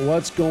out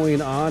what's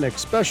going on,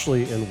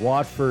 especially in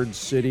Watford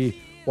City.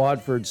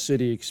 Watford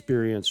City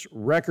experienced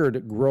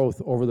record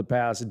growth over the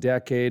past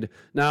decade.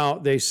 Now,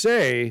 they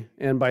say,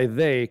 and by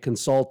they,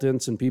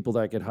 consultants and people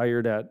that get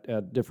hired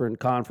at different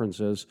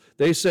conferences,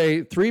 they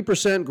say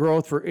 3%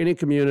 growth for any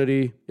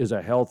community is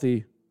a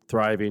healthy,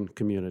 thriving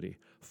community.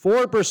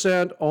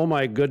 4%, oh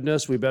my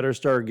goodness, we better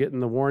start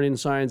getting the warning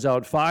signs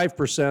out.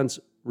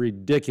 5%'s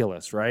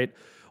ridiculous, right?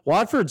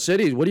 Watford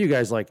City, what do you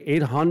guys like?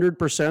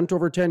 800%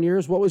 over 10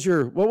 years? What was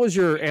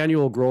your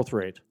annual growth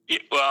rate?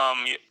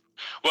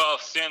 Well,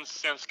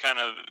 since kind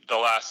of the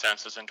last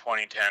census in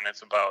 2010,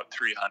 it's about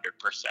 300%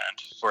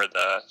 for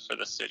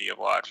the city of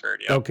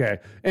Watford. Yep. Okay,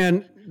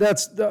 and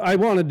I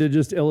wanted to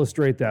just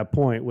illustrate that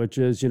point, which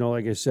is,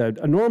 like I said,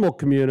 a normal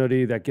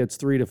community that gets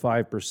 3 to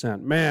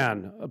 5%.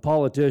 Man,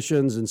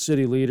 politicians and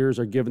city leaders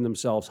are giving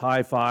themselves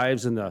high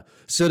fives, and the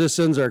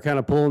citizens are kind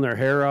of pulling their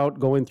hair out,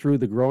 going through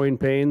the growing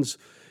pains.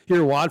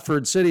 Here,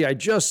 Watford City, I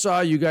just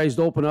saw you guys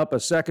open up a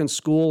second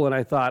school, and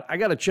I thought, I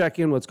got to check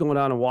in what's going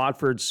on in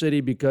Watford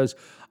City, because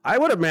I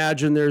would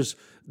imagine there's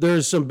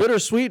some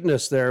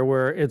bittersweetness there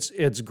where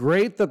it's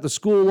great that the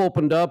school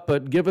opened up,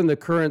 but given the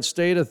current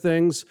state of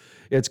things,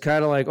 it's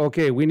kind of like,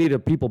 okay, we need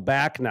people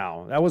back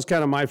now. That was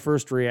kind of my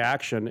first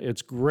reaction.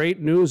 It's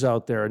great news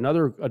out there.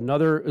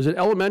 Another is it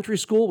elementary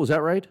school? Was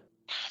that right?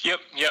 Yep.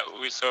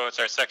 So it's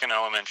our second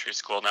elementary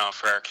school now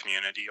for our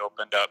community.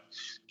 Opened up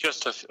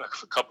just a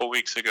couple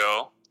weeks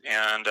ago,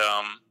 and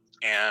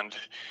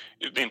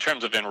in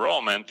terms of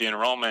enrollment, the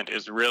enrollment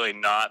is really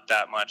not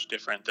that much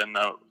different than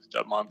the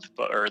month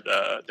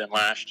than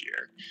last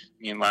year. I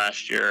mean,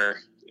 last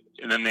year,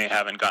 and then they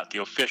haven't got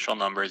the official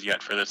numbers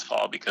yet for this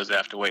fall because they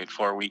have to wait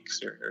 4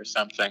 weeks or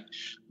something.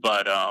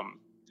 But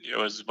it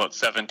was about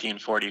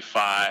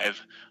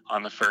 1745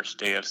 on the first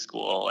day of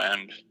school,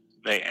 and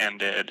they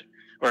ended,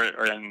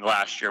 and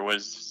last year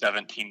was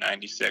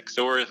 1796.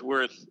 So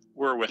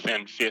we're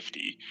within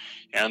 50,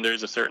 and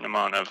there's a certain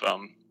amount of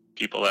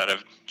people that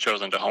have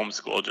chosen to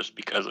homeschool just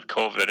because of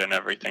COVID and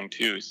everything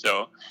too.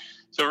 So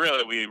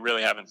really, we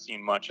really haven't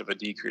seen much of a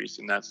decrease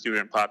in that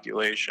student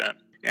population.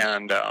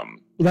 And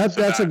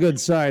that's a good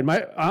sign.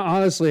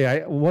 Honestly,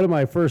 one of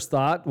my first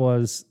thought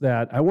was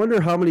that I wonder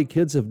how many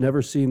kids have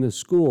never seen this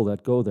school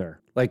that go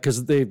there, like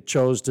because they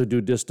chose to do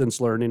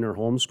distance learning or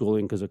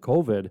homeschooling because of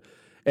COVID.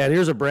 And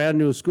here's a brand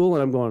new school,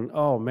 and I'm going,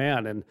 oh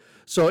man. And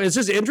so it's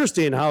just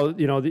interesting how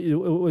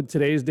with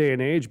today's day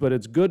and age. But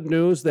it's good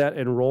news that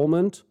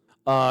enrollment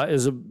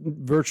is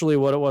virtually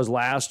what it was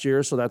last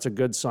year, so that's a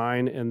good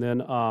sign. And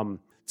then,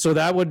 so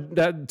that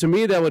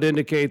would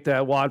indicate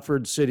that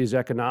Watford City's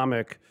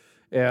economic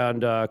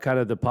and kind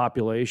of the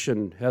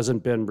population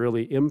hasn't been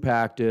really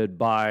impacted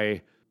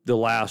by the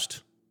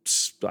last,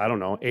 I don't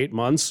know, 8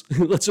 months.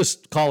 Let's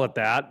just call it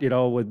that,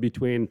 with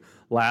between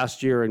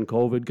last year and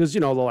COVID, because, the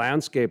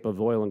landscape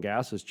of oil and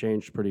gas has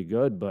changed pretty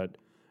good. But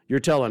you're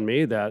telling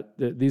me that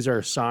these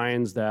are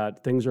signs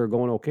that things are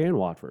going okay in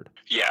Watford.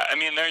 Yeah, I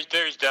mean,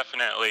 there's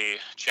definitely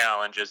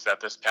challenges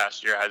that this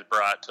past year has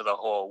brought to the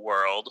whole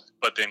world,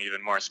 but then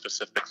even more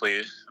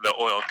specifically, the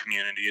oil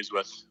communities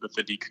with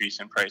the decrease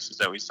in prices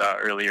that we saw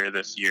earlier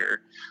this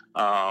year.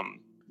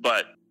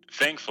 But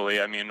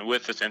thankfully, I mean,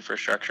 with this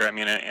infrastructure, I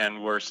mean,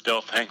 and we're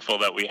still thankful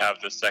that we have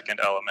the second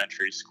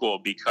elementary school,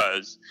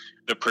 because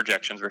the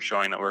projections were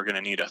showing that we're going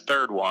to need a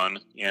third one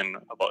in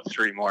about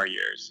 3 more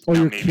years. Oh,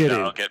 now, you're maybe kidding.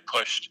 that'll get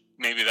pushed.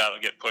 Maybe that'll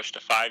get pushed to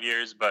 5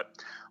 years,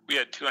 but we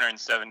had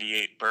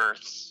 278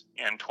 births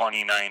in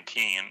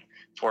 2019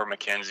 for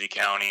McKenzie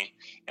County,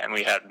 and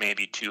we had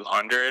maybe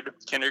 200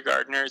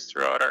 kindergartners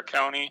throughout our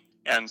county.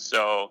 And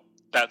so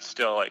that's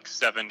still like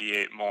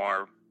 78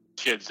 more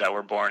kids that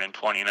were born in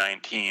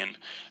 2019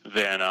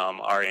 than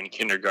are in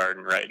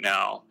kindergarten right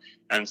now.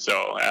 And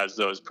so as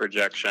those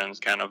projections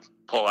kind of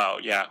pull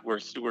out, yeah, we're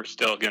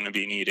still going to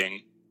be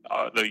needing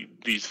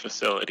these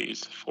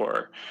facilities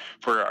for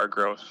our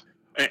growth.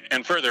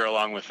 And further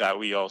along with that,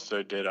 we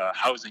also did a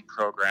housing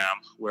program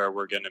where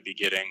we're going to be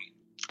getting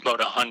about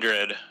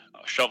 100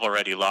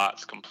 shovel-ready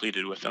lots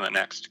completed within the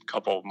next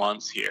couple of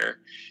months here.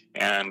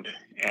 And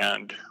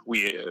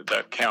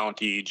the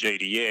county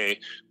JDA,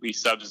 we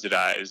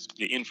subsidized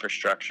the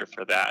infrastructure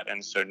for that.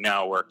 And so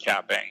now we're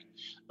capping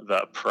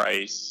the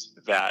price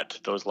that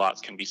those lots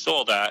can be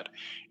sold at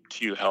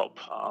to help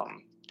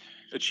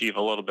achieve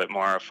a little bit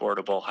more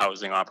affordable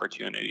housing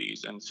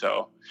opportunities. And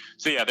so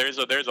yeah, there's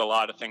a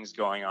lot of things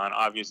going on.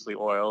 Obviously,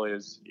 oil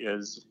is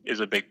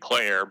a big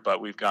player, but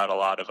we've got a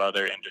lot of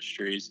other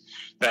industries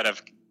that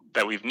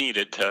we've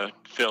needed to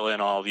fill in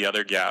all the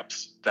other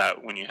gaps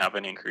that when you have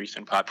an increase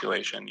in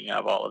population, you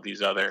have all of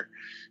these other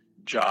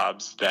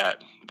jobs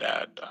that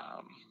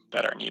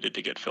are needed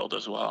to get filled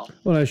as well.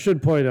 Well, I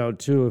should point out,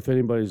 too, if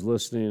anybody's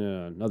listening in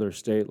another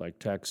state like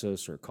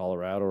Texas or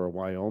Colorado or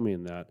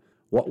Wyoming, that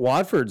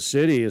Watford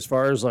City, as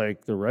far as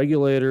like the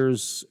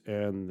regulators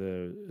and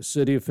the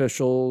city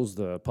officials,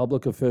 the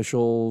public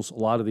officials, a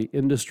lot of the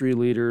industry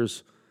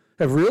leaders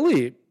have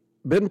really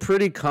been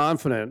pretty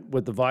confident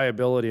with the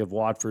viability of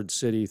Watford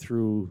City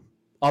through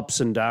ups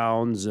and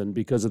downs, and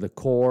because of the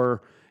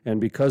core and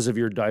because of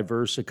your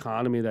diverse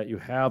economy that you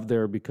have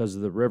there, because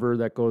of the river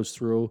that goes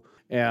through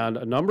and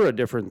a number of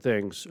different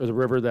things, or the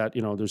river that,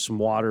 there's some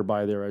water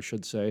by there, I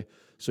should say.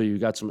 So you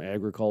got some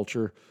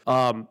agriculture.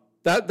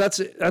 That's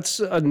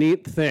a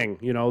neat thing,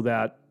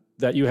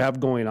 that you have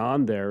going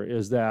on there,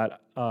 is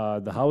that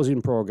the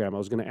housing program. I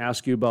was going to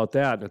ask you about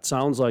that. It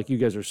sounds like you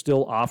guys are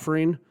still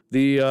offering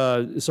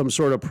the some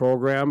sort of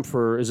program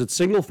for, is it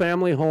single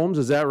family homes?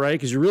 Is that right?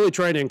 Because you're really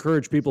trying to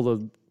encourage people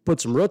to put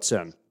some roots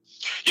in.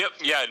 Yep.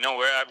 Yeah. No,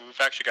 we've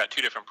actually got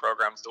 2 different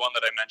programs. The one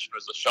that I mentioned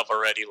was the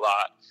shovel-ready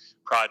lot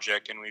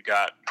project, and we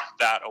got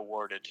that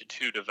awarded to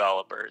 2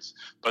 developers.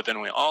 But then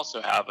we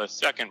also have a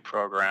second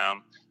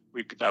program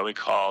that we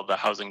call the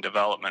housing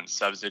development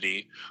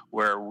subsidy,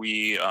 where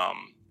we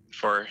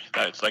for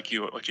that's like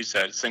what you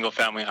said, single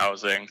family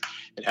housing.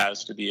 It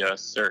has to be a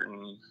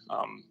certain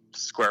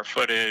square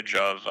footage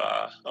of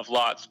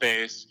lot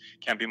space,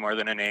 can't be more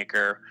than an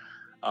acre,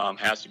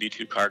 has to be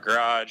 2-car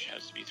garage,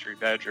 has to be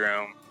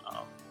 3-bedroom,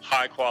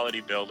 high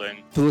quality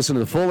building. To listen to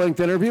the full-length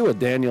interview with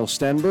Daniel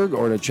Stenberg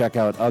or to check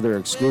out other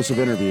exclusive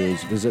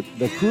interviews, visit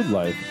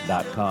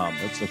thecrudelife.com.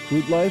 That's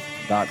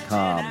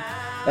thecrudelife.com.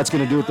 That's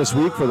going to do it this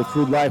week for the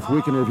Crude Life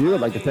Week in Review.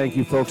 I'd like to thank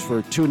you folks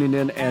for tuning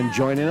in and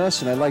joining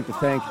us, and I'd like to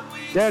thank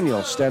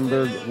Daniel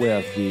Stenberg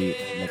with the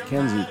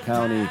McKenzie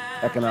County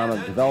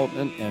Economic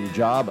Development and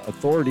Job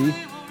Authority,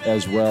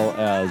 as well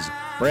as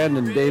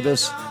Brandon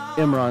Davis,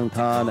 Imran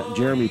Khan,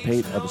 Jeremy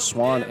Pate of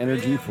Swan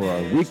Energy for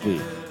our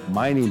weekly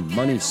Mining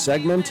Money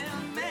segment,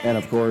 and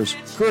of course,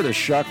 Curtis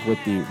Shuck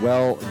with the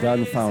Well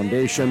Done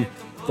Foundation.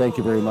 Thank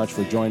you very much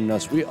for joining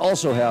us. We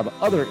also have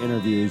other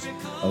interviews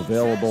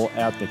available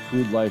at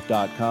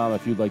thecrudelife.com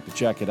if you'd like to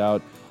check it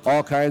out.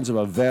 All kinds of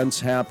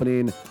events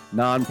happening,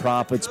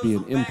 nonprofits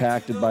being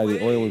impacted by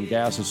the oil and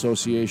gas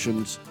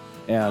associations,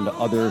 and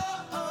other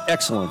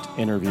excellent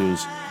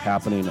interviews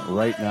happening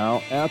right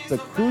now at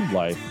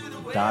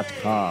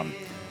thecrudelife.com.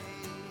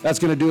 That's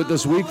going to do it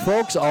this week,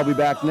 folks. I'll be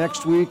back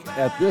next week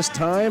at this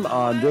time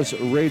on this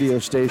radio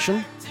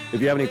station. If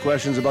you have any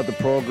questions about the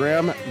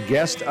program,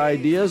 guest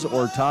ideas,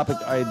 or topic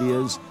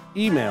ideas,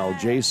 email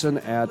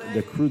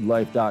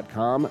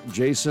jason@thecrudelife.com,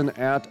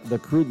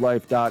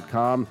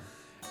 jason@thecrudelife.com.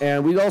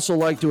 And we'd also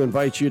like to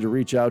invite you to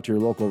reach out to your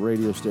local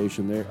radio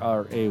station. They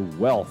are a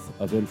wealth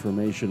of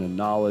information and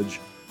knowledge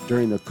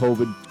during the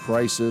COVID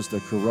crisis, the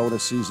corona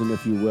season,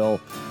 if you will.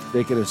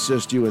 They can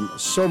assist you in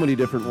so many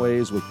different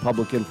ways with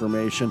public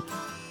information.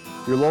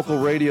 Your local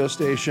radio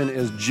station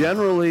is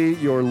generally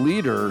your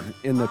leader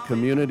in the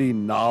community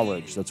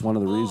knowledge. That's one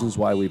of the reasons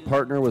why we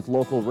partner with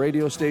local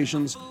radio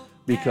stations.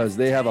 because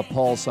they have a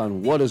pulse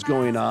on what is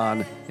going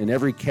on in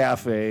every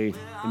cafe,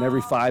 in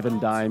every five and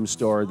dime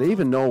store. They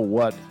even know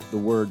what the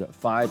word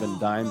five and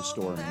dime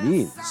store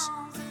means.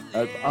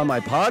 On my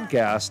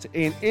podcast,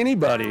 ain't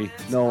anybody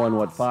knowing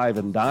what five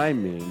and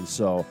dime means.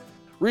 So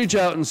reach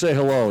out and say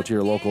hello to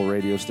your local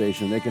radio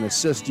station. They can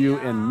assist you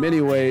in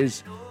many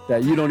ways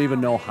that you don't even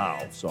know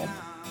how. So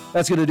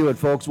that's going to do it,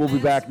 folks. We'll be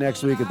back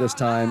next week at this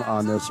time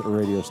on this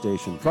radio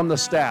station. From the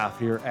staff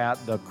here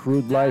at the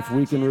Crude Life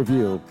Week in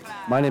Review,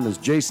 my name is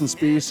Jason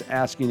Spees,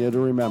 asking you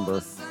to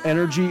remember,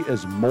 energy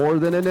is more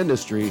than an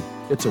industry,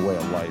 it's a way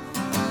of life.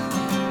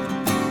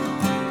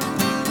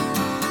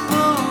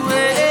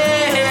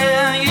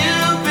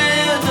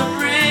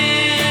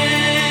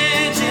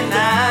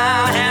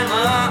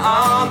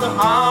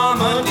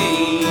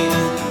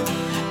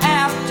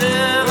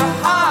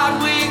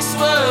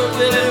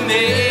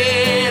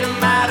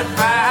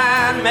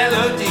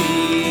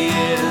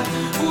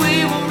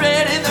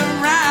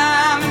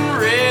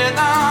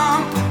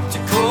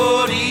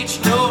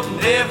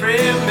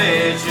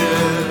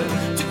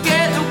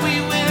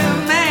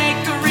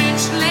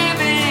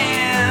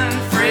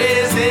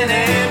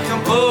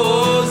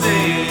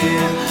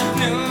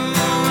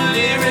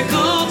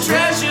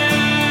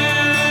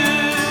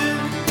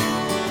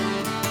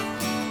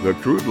 The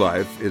Crude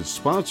Life is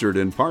sponsored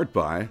in part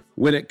by...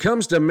 When it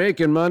comes to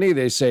making money,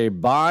 they say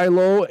buy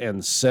low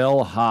and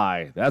sell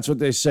high. That's what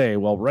they say.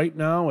 Well, right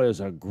now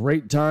is a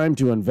great time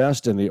to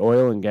invest in the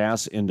oil and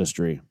gas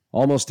industry.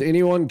 Almost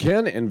anyone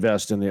can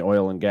invest in the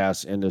oil and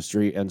gas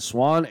industry, and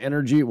Swan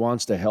Energy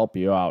wants to help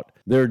you out.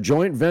 Their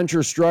joint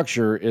venture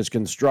structure is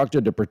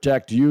constructed to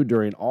protect you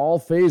during all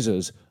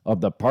phases of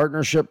the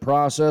partnership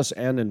process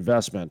and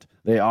investment.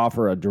 They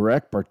offer a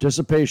direct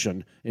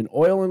participation in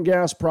oil and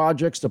gas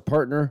projects to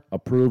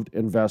partner-approved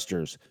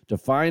investors. To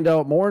find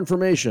out more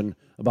information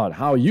about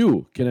how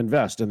you can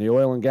invest in the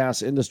oil and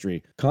gas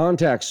industry,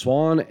 contact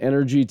Swan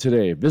Energy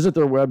today. Visit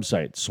their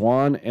website,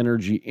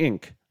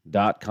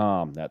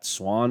 swanenergyinc.com. That's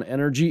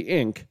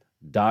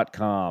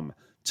swanenergyinc.com.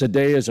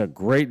 Today is a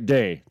great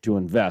day to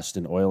invest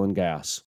in oil and gas.